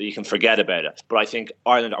right, that you can forget about it. But I think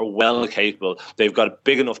Ireland are well capable. They've got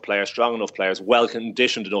big enough players, strong enough players,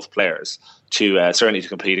 well-conditioned enough players to certainly to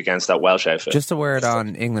compete against that Welsh outfit. Just a word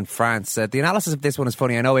on England-France. The analysis of this one is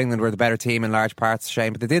funny. I know England were the better team in large parts,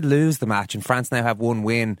 Shane, but they did lose the match, and France now have one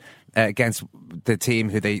win against the team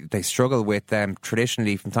who they struggle with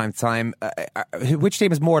traditionally from time to time. Which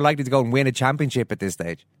team is more likely to go and win a championship at this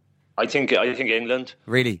stage? I think England.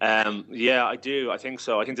 Really? Yeah, I do. I think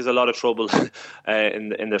so. I think there's a lot of trouble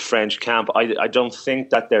in the French camp. I don't think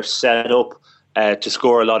that they're set up to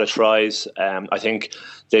score a lot of tries. I think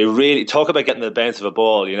they really talk about getting the bounce of a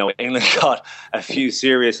ball. England got a few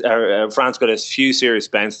serious, France got a few serious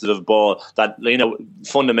bounces of a ball that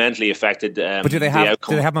fundamentally affected. But do they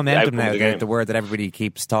have momentum now? The word that everybody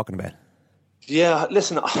keeps talking about. Yeah,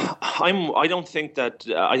 listen, I don't think that.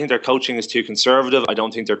 I think their coaching is too conservative. I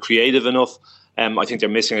don't think they're creative enough. I think they're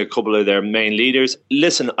missing a couple of their main leaders.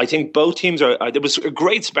 Listen, I think both teams are. It was a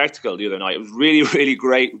great spectacle the other night. It was really, really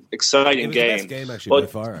great, exciting game. It was the best game actually by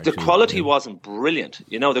far. The quality wasn't brilliant.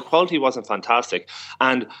 The quality wasn't fantastic.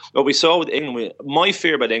 And what we saw with England, my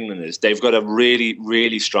fear about England is they've got a really,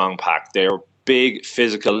 really strong pack. They're big,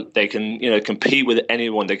 physical. They can, compete with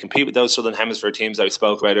anyone. They compete with those Southern Hemisphere teams that we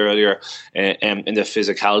spoke about earlier in the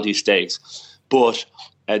physicality stakes. But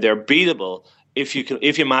they're beatable if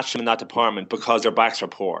you match them in that department because their backs are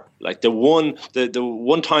poor. Like the one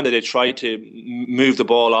time that they tried to move the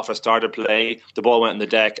ball off a started play, the ball went in the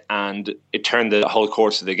deck and it turned the whole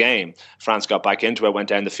course of the game. France got back into it, went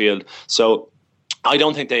down the field. So I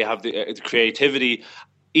don't think they have the creativity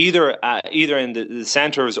either in the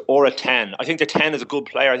centres or a 10. I think the 10 is a good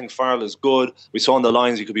player. I think Farrell is good. We saw on the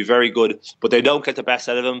lines he could be very good, but they don't get the best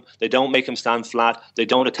out of him. They don't make him stand flat. They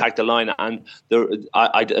don't attack the line, and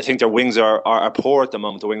I think their wings are poor at the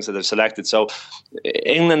moment, the wings that they've selected. So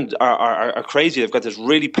England are crazy. They've got this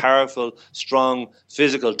really powerful, strong,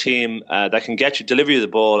 physical team that can deliver you the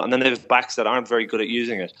ball, and then they have backs that aren't very good at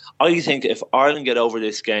using it. I think if Ireland get over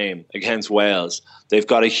this game against Wales, they've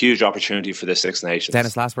got a huge opportunity for the Six Nations.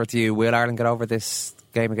 Dennis, last word to you. Will Ireland get over this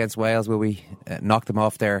game against Wales? Will we knock them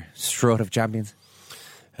off their strut of champions?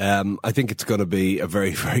 I think it's going to be a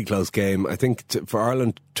very, very close game. I think for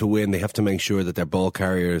Ireland to win, they have to make sure that their ball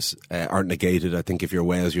carriers aren't negated. I think if you're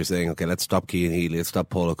Wales, you're saying, okay, let's stop Cian Healy, let's stop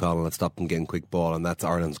Paul O'Connell, let's stop them getting quick ball, and that's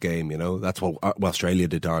Ireland's game. That's what Australia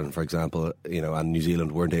did to Ireland, for example. And New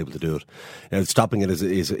Zealand weren't able to do it. Stopping it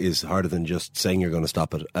is harder than just saying you're going to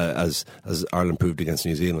stop it, as Ireland proved against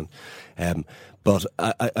New Zealand. But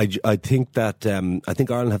I think that I think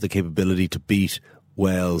Ireland have the capability to beat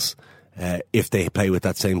Wales if they play with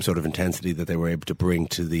that same sort of intensity that they were able to bring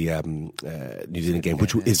to the New Zealand game,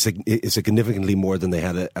 which is significantly more than they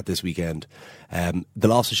had at this weekend. The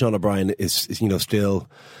loss of Sean O'Brien is still,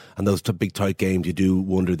 and those big tight games, you do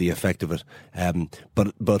wonder the effect of it.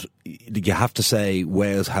 But you have to say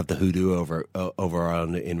Wales have the hoodoo over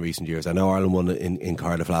Ireland in recent years. I know Ireland won in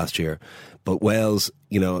Cardiff last year, but Wales,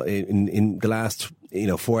 in the last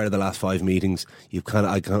 4 out of the last 5 meetings,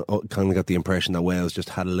 I kind of got the impression that Wales just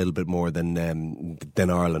had a little bit more than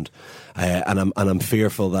Ireland, and I'm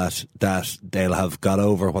fearful that they'll have got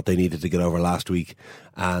over what they needed to get over last week,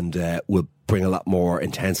 and will bring a lot more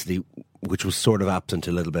intensity, which was sort of absent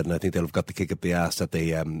a little bit, and I think they'll have got the kick up the ass that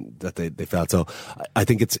they felt. So I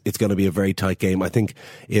think it's going to be a very tight game. I think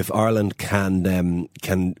if Ireland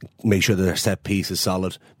can make sure that their set piece is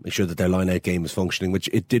solid, make sure that their line-out game is functioning, which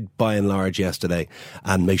it did by and large yesterday,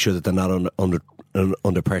 and make sure that they're not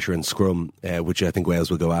under pressure in scrum, which I think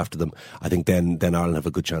Wales will go after them, I think then Ireland have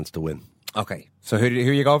a good chance to win. Okay, so who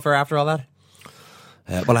you go for after all that?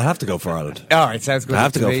 Well, I have to go for Ireland. All right, sounds good. I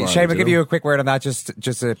have to go for Ireland. Shane, I'll give you a quick word on that, just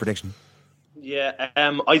a prediction. Yeah,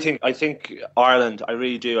 I think Ireland. I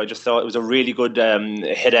really do. I just thought it was a really good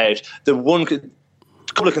hit out. The one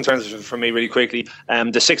couple of concerns for me really quickly.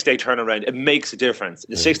 The 6-day turnaround, it makes a difference.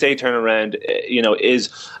 The 6-day turnaround,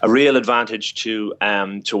 is a real advantage to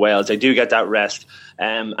Wales. They do get that rest.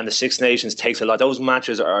 And the Six Nations takes a lot. Those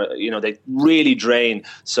matches are, they really drain.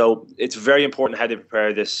 So it's very important how they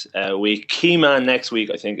prepare this week. Key man next week,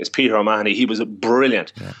 I think, is Peter O'Mahony. He was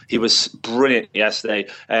brilliant. Yeah. He was brilliant yesterday.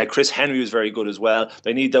 Chris Henry was very good as well.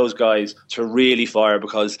 They need those guys to really fire,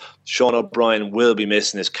 because Sean O'Brien will be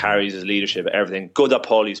missing his carries, his leadership, everything. Good that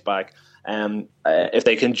Paulie's back. If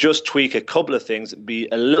they can just tweak a couple of things, be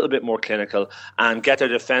a little bit more clinical, and get their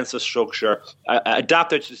defensive structure,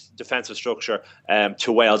 adapt their defensive structure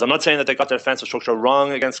to Wales. I'm not saying that they got their defensive structure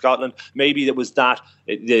wrong against Scotland. Maybe it was that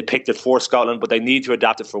they picked it for Scotland, but they need to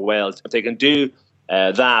adapt it for Wales. If they can do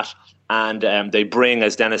that, and they bring,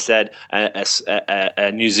 as Dennis said,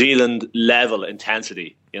 a New Zealand level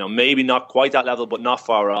intensity, maybe not quite that level, but not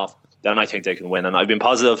far off, then I think they can win. And I've been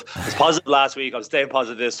positive. I was positive last week. I'm staying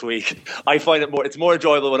positive this week. I find it's more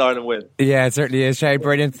enjoyable when Ireland win. Yeah, it certainly is. Shane,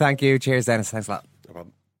 brilliant. Thank you. Cheers, Dennis. Thanks a lot. No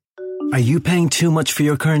problem. Are you paying too much for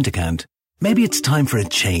your current account? Maybe it's time for a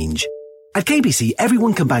change. At KBC,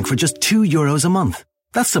 everyone can bank for just €2 a month.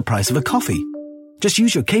 That's the price of a coffee. Just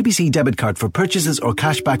use your KBC debit card for purchases or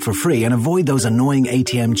cash back for free, and avoid those annoying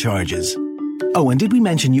ATM charges. Oh, and did we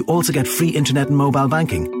mention you also get free internet and mobile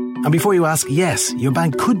banking? And before you ask, yes, your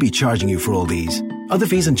bank could be charging you for all these. Other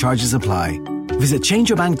fees and charges apply. Visit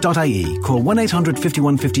changeyourbank.ie, call 1-800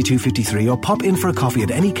 51 52 53, or pop in for a coffee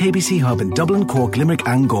at any KBC hub in Dublin, Cork, Limerick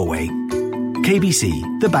and Galway.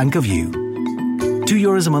 KBC, the bank of you.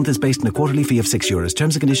 €2 a month is based on a quarterly fee of €6.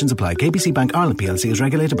 Terms and conditions apply. KBC Bank Ireland PLC is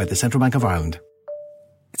regulated by the Central Bank of Ireland.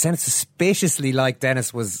 It sounded suspiciously like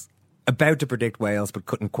Dennis was about to predict Wales, but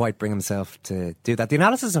couldn't quite bring himself to do that. The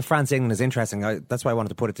analysis of France-England is interesting. That's why I wanted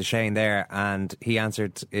to put it to Shane there, and he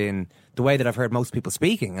answered in the way that I've heard most people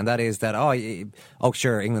speaking, and that is that,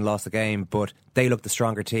 sure, England lost the game, but they looked the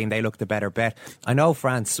stronger team, they looked the better bet. I know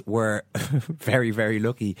France were very, very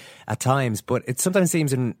lucky at times, but it sometimes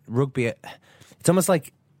seems in rugby, it's almost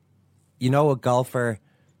like, a golfer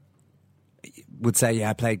would say, yeah,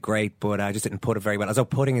 I played great, but I just didn't put it very well. As though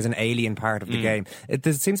putting is an alien part of the game.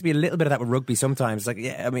 There seems to be a little bit of that with rugby sometimes. Like,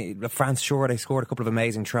 yeah, I mean, France, sure, they scored a couple of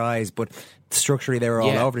amazing tries, but structurally they were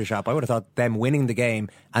all over the shop. I would have thought them winning the game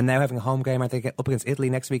and now having a home game, I think, up against Italy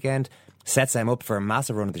next weekend, sets them up for a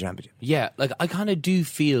massive run at the championship. Yeah, like I kind of do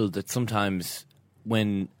feel that sometimes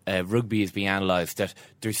when rugby is being analysed, that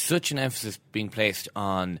there's such an emphasis being placed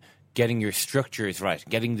on getting your structures right,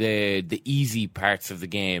 getting the easy parts of the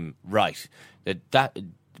game right, that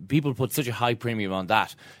people put such a high premium on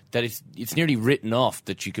that it's nearly written off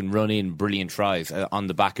that you can run in brilliant tries on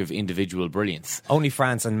the back of individual brilliance. Only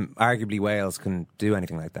France and arguably Wales can do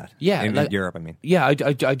anything like that. Yeah, in Europe, I mean. Yeah, I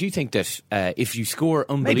do think that if you score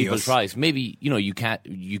unbelievable tries, maybe you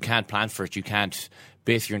can't plan for it. You can't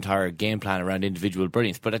base your entire game plan around individual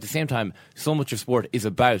brilliance. But at the same time, so much of sport is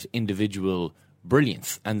about individual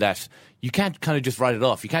brilliance, and that you can't kind of just write it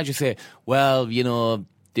off. You can't just say, well,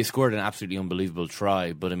 they scored an absolutely unbelievable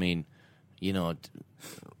try, but I mean,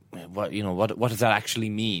 what does that actually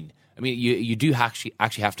mean? I mean, you do actually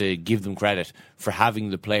have to give them credit for having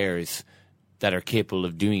the players that are capable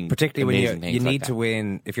of doing particularly when you need like to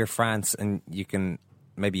win. If you're France, and you can't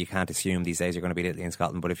assume these days you're going to beat Italy and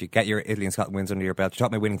Scotland, but if you get your Italy and Scotland wins under your belt, you're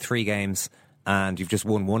talking about winning 3 games and you've just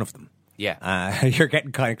won one of them. Yeah, you're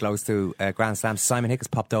getting kind of close to Grand Slam. Simon Hickie has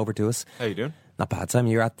popped over to us. How you doing? Not bad,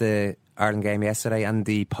 Simon. You were at the Ireland game yesterday and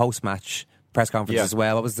the post-match press conference as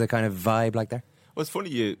well. What was the kind of vibe like there? Well, it's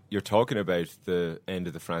funny you're talking about the end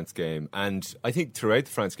of the France game, and I think throughout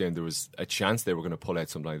the France game there was a chance they were going to pull out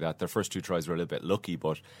something like that. Their first 2 tries were a little bit lucky,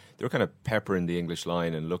 but they were kind of peppering the English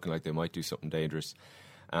line and looking like they might do something dangerous.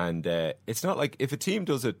 And it's not like if a team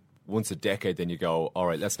does it once a decade, then you go, all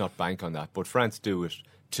right, let's not bank on that. But France do it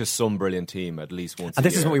to some brilliant team at least once. And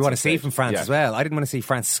this is what we want to see from France as well. I didn't want to see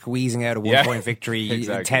France squeezing out a 1-point victory,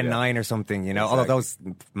 exactly, 10-9 or something, you know. Exactly. Although those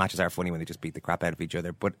matches are funny when they just beat the crap out of each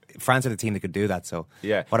other. But France are the team that could do that. So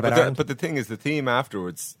what about Ireland? But the thing is, the theme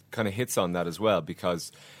afterwards kind of hits on that as well,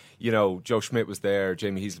 because, you know, Joe Schmidt was there,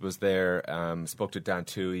 Jamie Heasley was there, spoke to Dan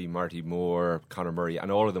Toohey, Marty Moore, Conor Murray,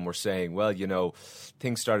 and all of them were saying, well, you know,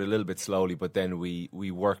 things started a little bit slowly, but then we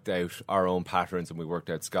worked out our own patterns and we worked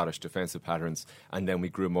out Scottish defensive patterns, and then we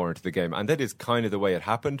grew more into the game. And that is kind of the way it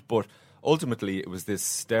happened, but ultimately it was this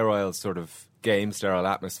sterile sort of game, sterile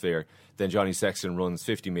atmosphere. Then Johnny Sexton runs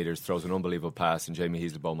 50 metres, throws an unbelievable pass, and Jamie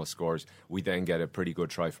Heasley almost scores. We then get a pretty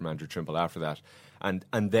good try from Andrew Trimble after that. And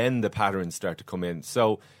then the patterns start to come in.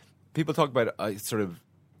 So people talk about sort of,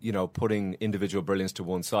 you know, putting individual brilliance to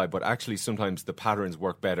one side, but actually sometimes the patterns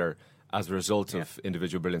work better as a result of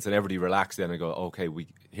individual brilliance, and everybody relax then and go, okay,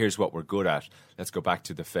 here's what we're good at. Let's go back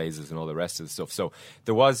to the phases and all the rest of the stuff. So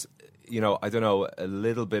there was, you know, I don't know, a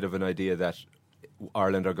little bit of an idea that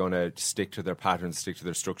Ireland are going to stick to their patterns, stick to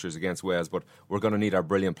their structures against Wales, but we're going to need our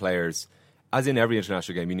brilliant players. As in every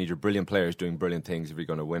international game, you need your brilliant players doing brilliant things if you're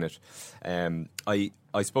going to win it.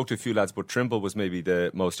 I spoke to a few lads, but Trimble was maybe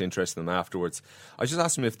the most interested in them afterwards. I just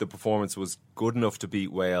asked him if the performance was good enough to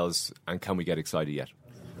beat Wales, and can we get excited yet?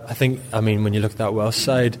 I mean, when you look at that Welsh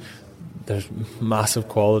side, there's massive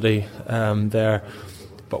quality there.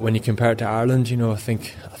 But when you compare it to Ireland, you know, I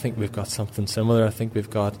think we've got something similar. I think we've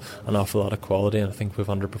got an awful lot of quality, and I think we've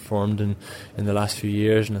underperformed in the last few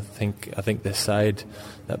years. And I think this side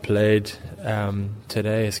that played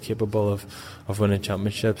today is capable of winning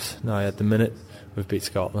championships. Now, at the minute, we've beat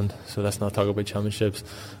Scotland, so let's not talk about championships.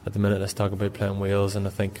 At the minute, let's talk about playing Wales, and I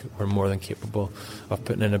think we're more than capable of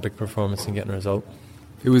putting in a big performance and getting a result.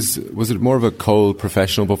 Was it more of a cold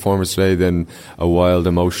professional performance today than a wild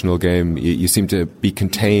emotional game? You seem to be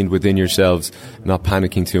contained within yourselves, not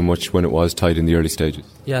panicking too much when it was tight in the early stages.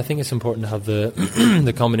 Yeah, I think it's important to have the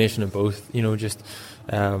the combination of both. You know,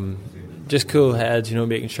 just cool heads, you know,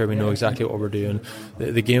 making sure we know exactly what we're doing.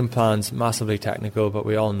 The game plan's massively technical, but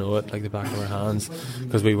we all know it like the back of our hands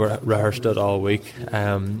because we rehearsed it all week.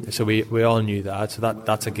 So we all knew that. So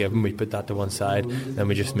that's a given. We put that to one side. Then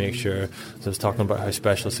we just make sure, as I was talking about how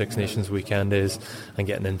special Six Nations weekend is and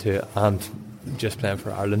getting into it, and just playing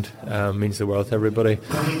for Ireland means the world to everybody.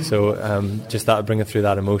 So just that, bringing through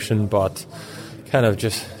that emotion, but kind of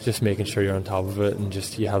just making sure you're on top of it, and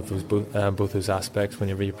just you have those both those aspects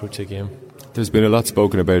whenever you approach a game. There's been a lot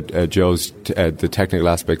spoken about Joe's the technical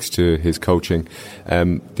aspects to his coaching.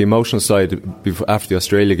 The emotional side, after the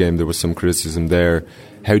Australia game, there was some criticism there.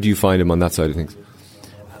 How do you find him on that side of things?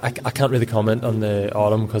 I can't really comment on the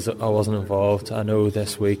autumn because I wasn't involved. I know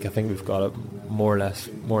this week I think we've got it more or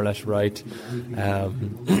less right,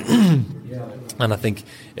 and I think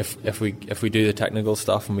if we do the technical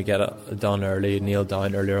stuff and we get it done early, nailed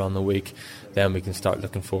down earlier on the week, then we can start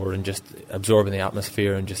looking forward and just absorbing the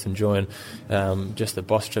atmosphere and just enjoying just the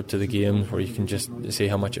bus trip to the game, where you can just see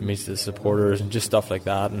how much it means to the supporters and just stuff like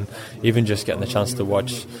that, and even just getting the chance to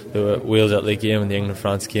watch the Wales-Italy game and the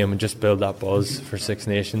England-France game and just build that buzz for Six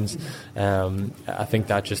Nations. I think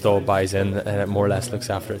that just all buys in and it more or less looks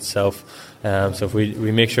after itself. So if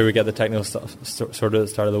we make sure we get the technical stuff sorted at the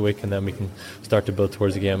start of the week, and then we can start to build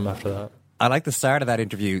towards the game after that. I like the start of that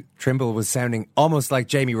interview. Trimble was sounding almost like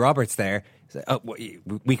Jamie Roberts there.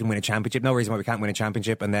 We can win a championship. No reason why we can't win a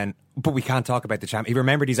championship, but we can't talk about the champ. He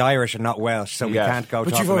remembered he's Irish and not Welsh, so we can't go.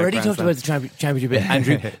 But you've already talked about the championship,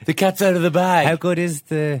 Andrew. The cat's out of the bag. How good is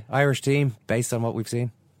the Irish team based on what we've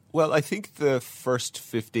seen? Well, I think the first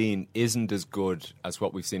 15 isn't as good as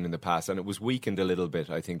what we've seen in the past, and it was weakened a little bit,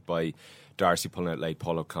 I think, by Darcy pulling out late,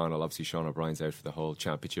 Paul O'Connell, obviously Sean O'Brien's out for the whole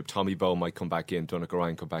championship. Tommy Bowe might come back in, Donnacha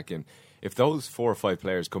Ryan come back in. If those 4 or 5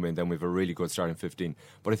 players come in, then we have a really good starting 15.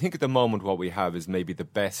 But I think at the moment what we have is maybe the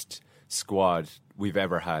best squad we've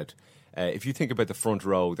ever had. If you think about the front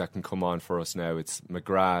row that can come on for us now, it's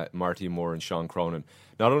McGrath, Marty Moore and Sean Cronin.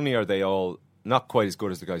 Not only are they all not quite as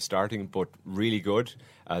good as the guys starting, but really good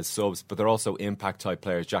as subs, but they're also impact type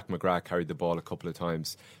players. Jack McGrath carried the ball a couple of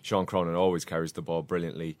times. Sean Cronin always carries the ball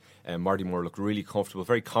brilliantly. Marty Moore looked really comfortable,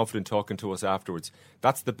 very confident talking to us afterwards.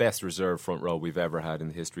 That's the best reserve front row we've ever had in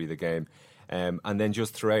the history of the game. And then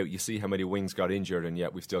just throughout, you see how many wings got injured, and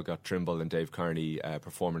yet we've still got Trimble and Dave Kearney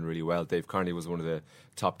performing really well. Dave Kearney was one of the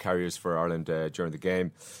top carriers for Ireland during the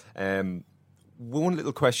game. One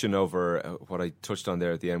little question over what I touched on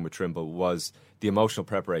there at the end with Trimble was the emotional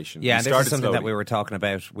preparation. Yeah, and this is something that we were talking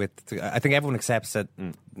about with. I think everyone accepts that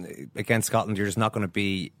against Scotland, you're just not going to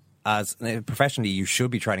be as professionally. You should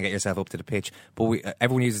be trying to get yourself up to the pitch, but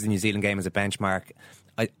everyone uses the New Zealand game as a benchmark.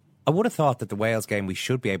 I would have thought that the Wales game we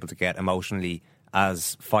should be able to get emotionally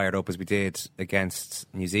as fired up as we did against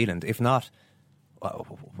New Zealand. If not,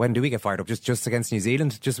 when do we get fired up? Just against New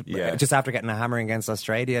Zealand? Just after getting a hammering against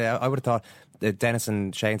Australia? I would have thought that Dennis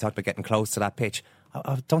and Shane talked about getting close to that pitch.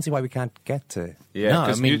 I don't see why we can't get to... Yeah,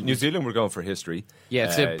 because New Zealand were going for history. Yeah,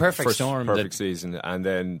 it's a perfect storm. Perfect season. And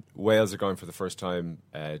then Wales are going for the first time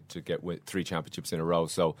to get 3 championships in a row.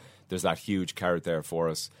 So there's that huge carrot there for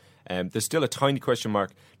us. There's still a tiny question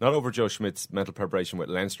mark, not over Joe Schmidt's mental preparation with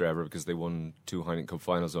Leinster ever, because they won 2 Heineken Cup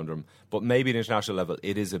finals under him. But maybe at international level,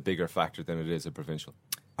 it is a bigger factor than it is at provincial.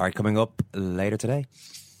 All right, coming up later today.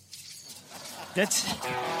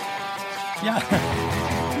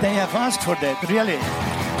 They have asked for that, really.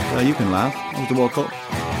 Well, you can laugh. It was the World Cup.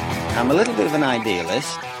 I'm a little bit of an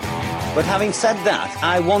idealist, but having said that,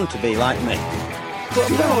 I want to be like me.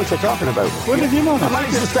 You don't know what you're talking about. What did you know? I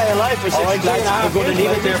managed to stay alive for 6 days. I'm going to leave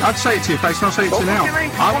it there. I'd say it to your face, and I'll say it to you now.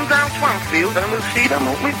 Come down Swansfield and we'll see them,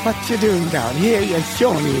 won't we? What you doing down here, you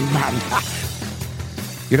shawny man?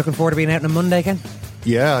 You're looking forward to being out on a Monday, Ken?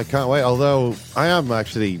 Yeah, I can't wait. Although I am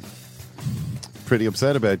actually pretty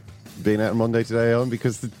upset about being out on Monday today, Owen,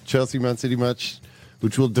 because the Chelsea-Man City match,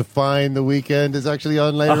 which will define the weekend, is actually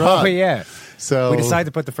on later on. Oh, yeah. So we decided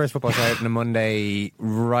to put the first football out on a Monday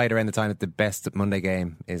right around the time that the best Monday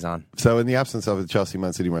game is on. So in the absence of the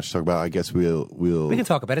Chelsea-Man City match to talk about, I guess we can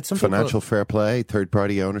talk about it. Some financial fair play,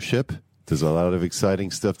 third-party ownership. There's a lot of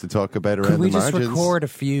exciting stuff to talk about around the margins. Could we just record a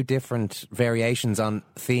few different variations on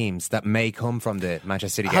themes that may come from the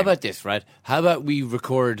Manchester City game? How about this, right? How about we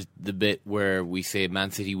record the bit where we say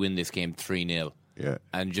Man City win this game 3-0? Yeah.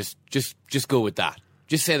 And just go with that.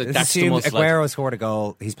 Just say that that's the assume most Aguero scored a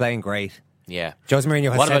goal. He's playing great. Yeah. Jose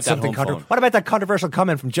Mourinho has said something What about that controversial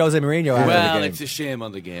comment from Jose Mourinho after the game? It's a shame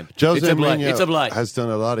on the game. Jose Mourinho it's a blight. has done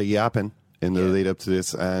a lot of yapping in the lead up to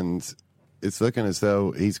this, and it's looking as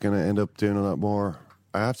though he's going to end up doing a lot more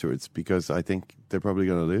afterwards, because I think they're probably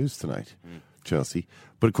going to lose tonight, Chelsea.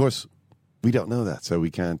 But of course, we don't know that, so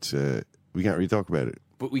we can't really talk about it.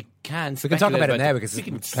 But we can. We can talk about it now, because we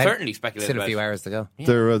can certainly speculate. Still a few hours to go. Yeah.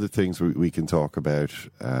 There are other things we can talk about,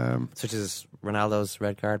 such as Ronaldo's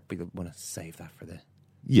red card. We want to save that for the.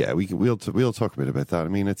 Yeah, we'll talk a bit about that. I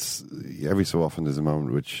mean, it's every so often there's a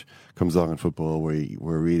moment which comes along in football where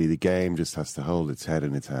really the game just has to hold its head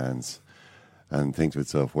in its hands and think to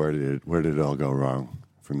itself, where did it all go wrong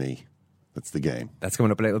for me? That's the game. That's coming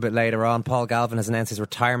up a little bit later on. Paul Galvin has announced his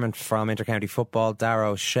retirement from intercounty football.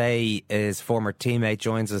 Darragh O'Shea, his former teammate,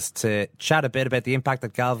 joins us to chat a bit about the impact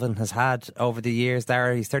that Galvin has had over the years.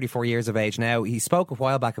 Darragh, he's 34 years of age now. He spoke a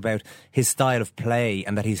while back about his style of play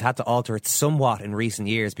and that he's had to alter it somewhat in recent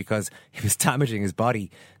years because he was damaging his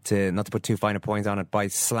body, not to put too fine a point on it, by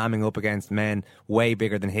slamming up against men way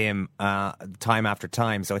bigger than him time after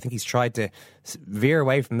time. So I think he's tried to veer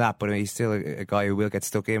away from that, but he's still a guy who will get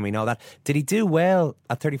stuck in. We know that. Did he do well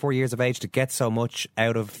at 34 years of age to get so much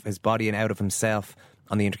out of his body and out of himself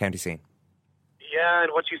on the intercounty scene? Yeah,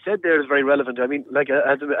 and what you said there is very relevant. I mean, like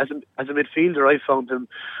as a midfielder, I found him.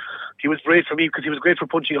 He was great for me because he was great for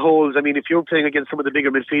punching holes. I mean, if you're playing against some of the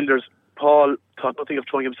bigger midfielders, Paul thought nothing of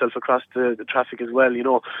throwing himself across the traffic as well, you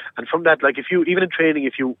know. And from that, like even in training,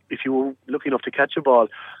 if you were lucky enough to catch a ball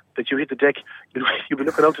that you hit the deck, you'd be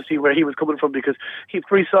looking out to see where he was coming from, because he's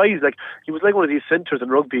very sized. Like, he was like one of these centres in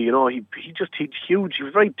rugby, you know. He's huge. He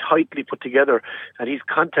was very tightly put together, and his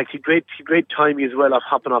contact, he'd great timing as well off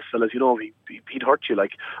hopping off fellas, you know. He'd hurt you.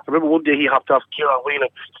 Like, I remember one day he hopped off Kieran Whelan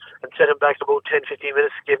and set him back about 10-15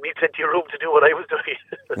 minutes, gave me plenty of room to do what I was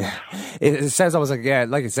doing. It sounds almost like,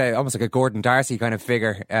 like you say, almost like a Gordon Darcy kind of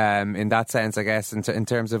figure in that sense, I guess, in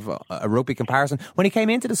terms of a rugby comparison. When he came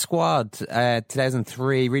into the squad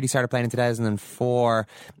 2003, really started playing in 2004,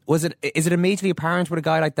 is it immediately apparent with a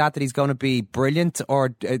guy like that he's going to be brilliant,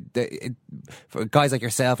 or for guys like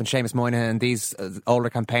yourself and Seamus Moynihan and these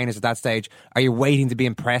older campaigners at that stage, are you waiting to be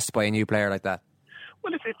impressed by a new player like that?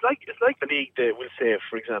 Well, it's like the league that we'll say,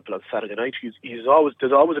 for example, on Saturday night, there's always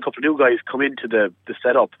a couple of new guys come into the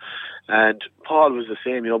setup, and Paul was the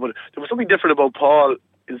same, you know. But there was something different about Paul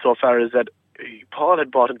insofar as that Paul had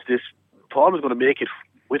bought into this. Paul was going to make it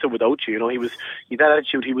with or without you, you know. He had that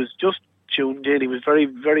attitude. He was just tuned in. He was very,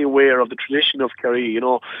 very aware of the tradition of Kerry, you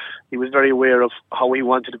know. He was very aware of how he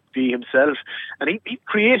wanted to be himself, and he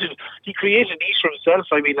created a niche for himself.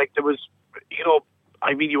 I mean, like, there was, you know.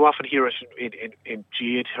 I mean, you often hear it in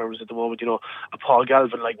GA terms at the moment, you know, a Paul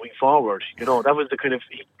Galvin like wing forward. You know, that was the kind of,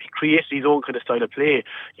 he created his own kind of style of play.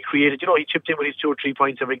 He created, you know, he chipped in with his 2 or 3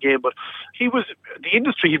 points every game, but he was, the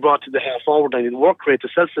industry he brought to the half forward line, the work rate, the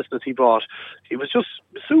selflessness he brought, he was just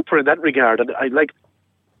super in that regard. And I like,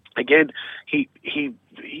 again, he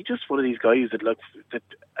just one of these guys that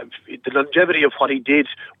the longevity of what he did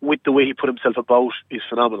with the way he put himself about is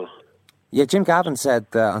phenomenal. Yeah, Jim Galvin said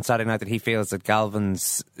on Saturday night that he feels that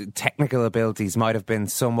Galvin's technical abilities might have been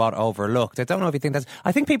somewhat overlooked. I don't know if you think that's...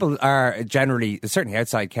 I think people are generally, certainly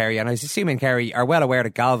outside Kerry, and I was assuming Kerry are well aware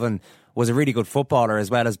that Galvin was a really good footballer as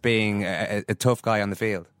well as being a tough guy on the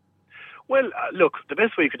field. Well, look, the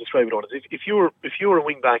best way you can describe it, on is if you're a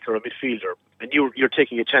wing back or a midfielder and you're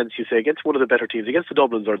taking a chance, you say, against one of the better teams, against the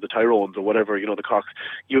Dublins or the Tyrones or whatever, the Corks,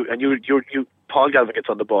 Paul Galvin gets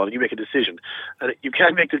on the ball and you make a decision, and you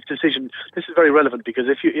can't make this decision. This is very relevant because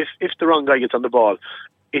if the wrong guy gets on the ball,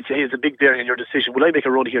 it has a big bearing on your decision. Will I make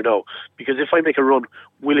a run here now? Because if I make a run,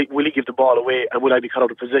 will he give the ball away and will I be cut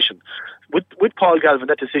out of position? With Paul Galvin,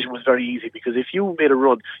 that decision was very easy because if you made a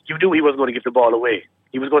run, you knew he wasn't going to give the ball away.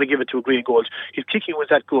 He was going to give it to a green goal. His kicking was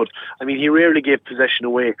that good. I mean, he rarely gave possession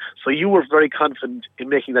away. So you were very confident in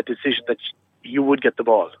making that decision that you would get the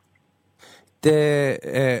ball.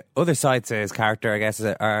 The other side to his character, I guess,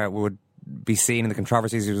 would be seen in the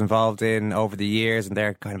controversies he was involved in over the years, and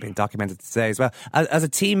they're kind of being documented today as well. As a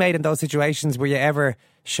teammate in those situations, were you ever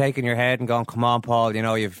shaking your head and going, come on, Paul,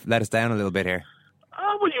 you've let us down a little bit here?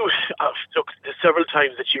 Look, there's several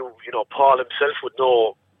times that Paul himself would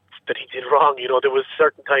know that he did wrong. There was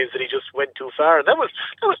certain times that he just went too far, and that was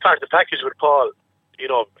part of the package with Paul.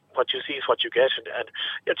 What you see is what you get, and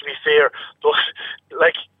you have to be fair. But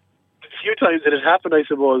like a few times that it happened, I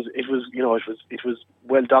suppose it was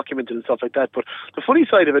well documented and stuff like that. But the funny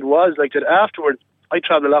side of it was like that afterward, I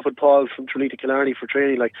travelled a lot with Paul from Tralee to Killarney for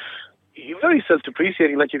training. Like, he was very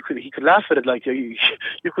self-depreciating. Like, he could laugh at it. Like, you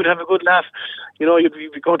could have a good laugh. You'd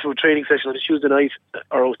be going to a training session on a Tuesday night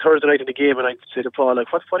or a Thursday night in the game, and I'd say to Paul,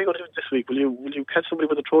 like, what are you going to do this week? Will you catch somebody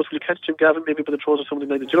by the throat? Will you catch Jim Galvin maybe by the throat or something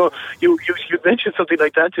like that? You'd mention something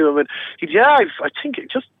like that to him, and I think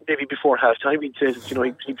just maybe before half time he'd say,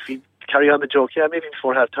 he'd carry on the joke. Yeah, maybe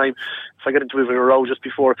before half time, if I get into a row just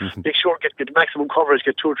before, make sure get maximum coverage,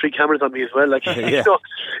 get 2 or 3 cameras on me as well. Like, he had a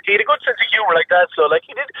good sense of humour like that. So, like,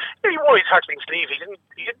 he wore his heart on his sleeve.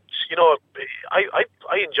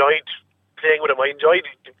 I enjoyed playing with him. I enjoyed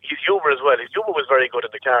his humour as well. His humour was very good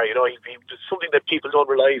in the car. He was something that people don't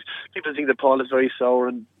realise. People think that Paul is very sour,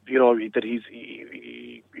 and that his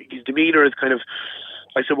demeanour is kind of,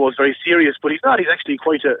 I suppose, very serious, but he's not. He's actually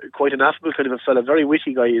quite an affable kind of a fella, very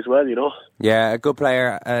witty guy as well, Yeah, a good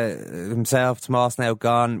player himself. Tomas now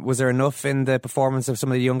gone. Was there enough in the performance of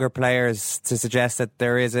some of the younger players to suggest that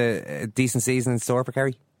there is a decent season in store for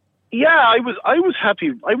Kerry? Yeah, I was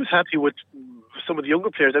happy. I was happy with some of the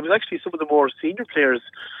younger players. I was actually some of the more senior players.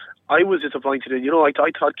 I was disappointed in. I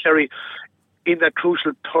thought Kerry in that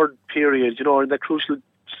crucial third period, in that crucial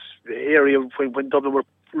area when Dublin were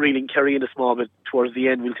reeling Kerry in a small bit towards the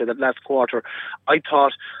end, we'll say that last quarter, I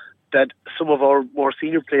thought that some of our more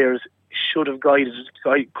senior players should have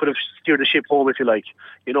could have steered the ship home, if you like.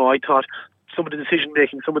 I thought some of the decision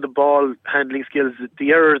making, some of the ball handling skills,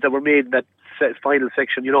 the errors that were made in that final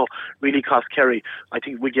section, really cost Kerry. I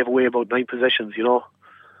think we gave away about 9 possessions,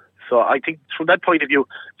 So I think from that point of view,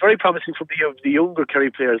 very promising from the younger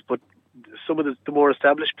Kerry players, but some of the more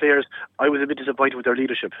established players, I was a bit disappointed with their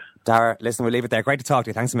leadership. Dara, listen, we'll leave it there. Great to talk to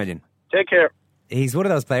you. Thanks a million. Take care. He's one of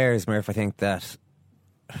those players, Murph, I think that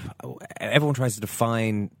everyone tries to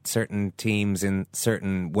define certain teams in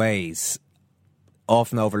certain ways,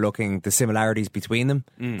 often overlooking the similarities between them.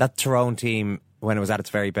 That Tyrone team, when it was at its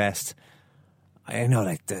very best, I know,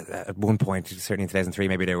 at one point, certainly in 2003,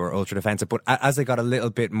 maybe they were ultra defensive, but as they got a little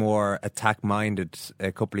bit more attack minded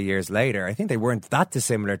a couple of years later, I think they weren't that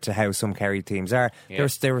dissimilar to how some Kerry teams are. Yeah.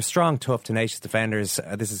 They were strong, tough, tenacious defenders.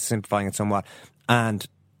 This is simplifying it somewhat, and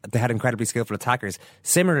they had incredibly skillful attackers.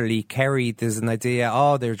 Similarly, Kerry, there's an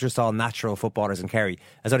idea, they're just all natural footballers in Kerry,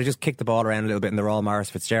 as though they just kick the ball around a little bit and they're all Maurice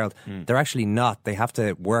Fitzgerald. They're actually not. They have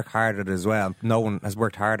to work hard at it as well. No one has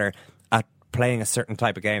worked harder at playing a certain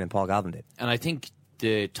type of game than Paul Galvin did. And I think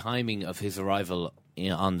the timing of his arrival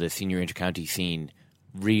on the senior intercounty scene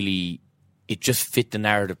really, it just fit the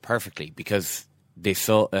narrative perfectly, because they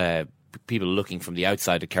saw people looking from the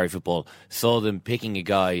outside of Kerry football saw them picking a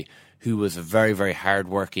guy who was a very, very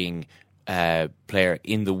hard-working player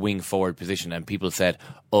in the wing forward position, and people said,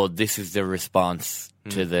 this is the response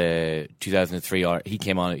to the 2003, he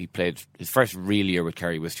came on, he played his first real year with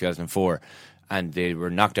Kerry was 2004, and they were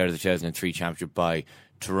knocked out of the 2003 championship by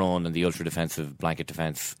Tyrone in the ultra-defensive blanket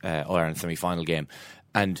defence All-Ireland semi-final game.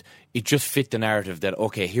 And it just fit the narrative that,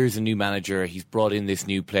 okay, here's a new manager, he's brought in this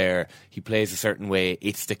new player, he plays a certain way,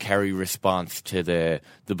 it's the Kerry response to the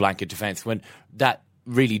blanket defence. When that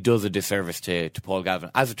really does a disservice to Paul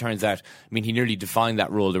Galvin. As it turns out, I mean, he nearly defined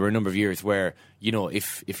that role. There were a number of years where, you know,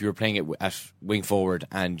 if you were playing it at wing forward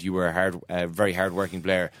and you were a very hard-working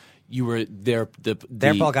player, you were there.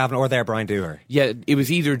 They're Paul Galvin or they're Brian Dooher. Yeah, it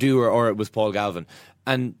was either Dooher or it was Paul Galvin.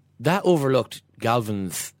 And that overlooked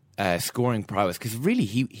Galvin's scoring prowess, because really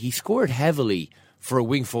he scored heavily for a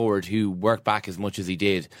wing forward who worked back as much as he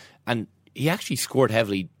did. And he actually scored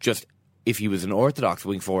heavily just if he was an orthodox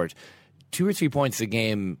wing forward. 2 or 3 points a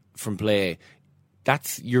game from play,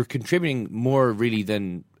 you're contributing more really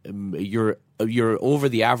than you're over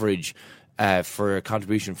the average for a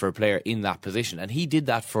contribution for a player in that position, and he did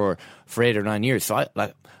that for 8 or 9 years. So I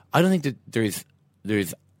don't think that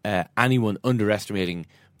there's anyone underestimating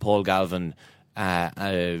Paul Galvin.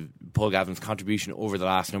 Paul Galvin's contribution over the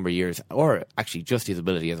last number of years, or actually just his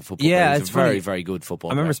ability as a football player. He's a very, very good football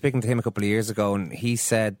player. I remember speaking to him a couple of years ago, and he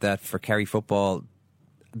said that for Kerry football,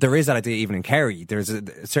 there is that idea even in Kerry. There's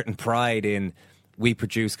a certain pride in, we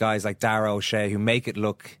produce guys like Darragh O'Shea who make it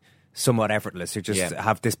look somewhat effortless, who just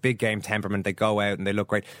have this big game temperament. They go out and they look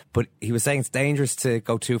great. But he was saying it's dangerous to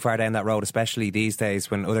go too far down that road, especially these days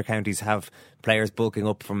when other counties have players bulking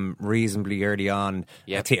up from reasonably early on.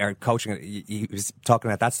 Or coaching. He was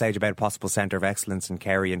talking at that stage about a possible centre of excellence in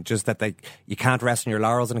Kerry, and just that you can't rest on your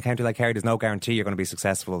laurels in a county like Kerry. There's no guarantee you're going to be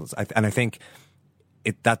successful. And I think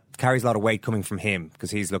that carries a lot of weight coming from him,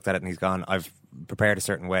 because he's looked at it and he's gone, I've prepared a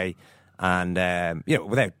certain way. And,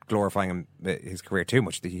 without glorifying him, his career too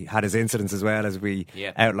much, he had his incidents as well, as we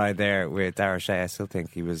outlined there with Darragh O'Shea. I still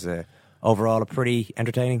think he was overall a pretty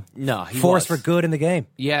entertaining force for good in the game.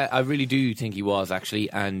 Yeah, I really do think he was,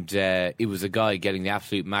 actually. And it was a guy getting the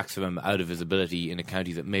absolute maximum out of his ability in a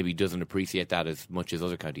county that maybe doesn't appreciate that as much as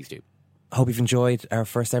other counties do. I hope you've enjoyed our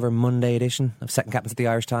first ever Monday edition of Second Captains at the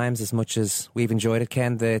Irish Times as much as we've enjoyed it,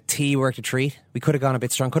 Ken. The tea worked a treat. We could have gone a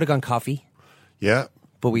bit strong, could have gone coffee. Yeah.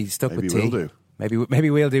 But we stuck with tea. Maybe we'll do.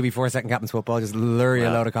 Maybe we'll do before Second Captains football. Just lure you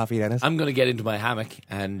a load of coffee, Dennis. I'm going to get into my hammock,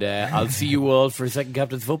 and I'll see you all for Second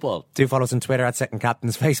Captains football. Do follow us on Twitter at Second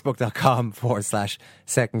Captains,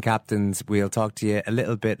 Facebook.com/Second Captains. We'll talk to you a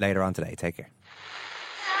little bit later on today. Take care.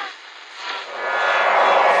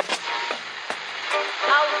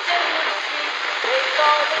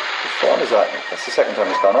 What is that? That's the second time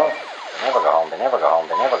it's gone off. They never go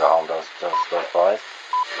home, those boys.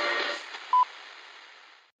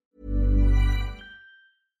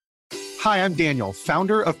 Hi, I'm Daniel,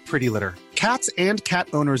 founder of Pretty Litter. Cats and cat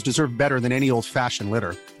owners deserve better than any old-fashioned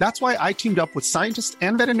litter. That's why I teamed up with scientists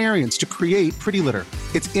and veterinarians to create Pretty Litter.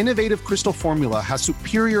 Its innovative crystal formula has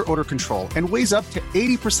superior odor control and weighs up to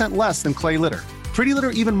 80% less than clay litter. Pretty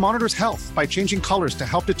Litter even monitors health by changing colors to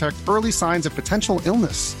help detect early signs of potential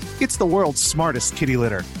illness. It's the world's smartest kitty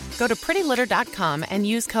litter. Go to prettylitter.com and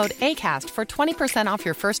use code ACAST for 20% off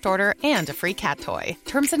your first order and a free cat toy.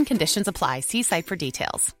 Terms and conditions apply. See site for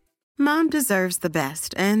details. Mom deserves the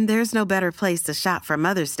best, and there's no better place to shop for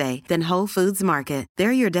Mother's Day than Whole Foods Market.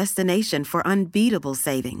 They're your destination for unbeatable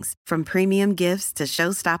savings, from premium gifts to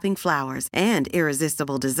show-stopping flowers and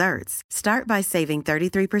irresistible desserts. Start by saving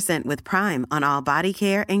 33% with Prime on all body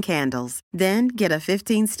care and candles. Then get a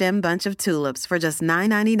 15-stem bunch of tulips for just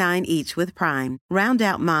 $9.99 each with Prime. Round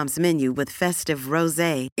out Mom's menu with festive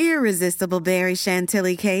rosé, irresistible berry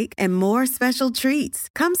chantilly cake, and more special treats.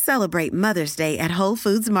 Come celebrate Mother's Day at Whole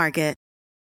Foods Market.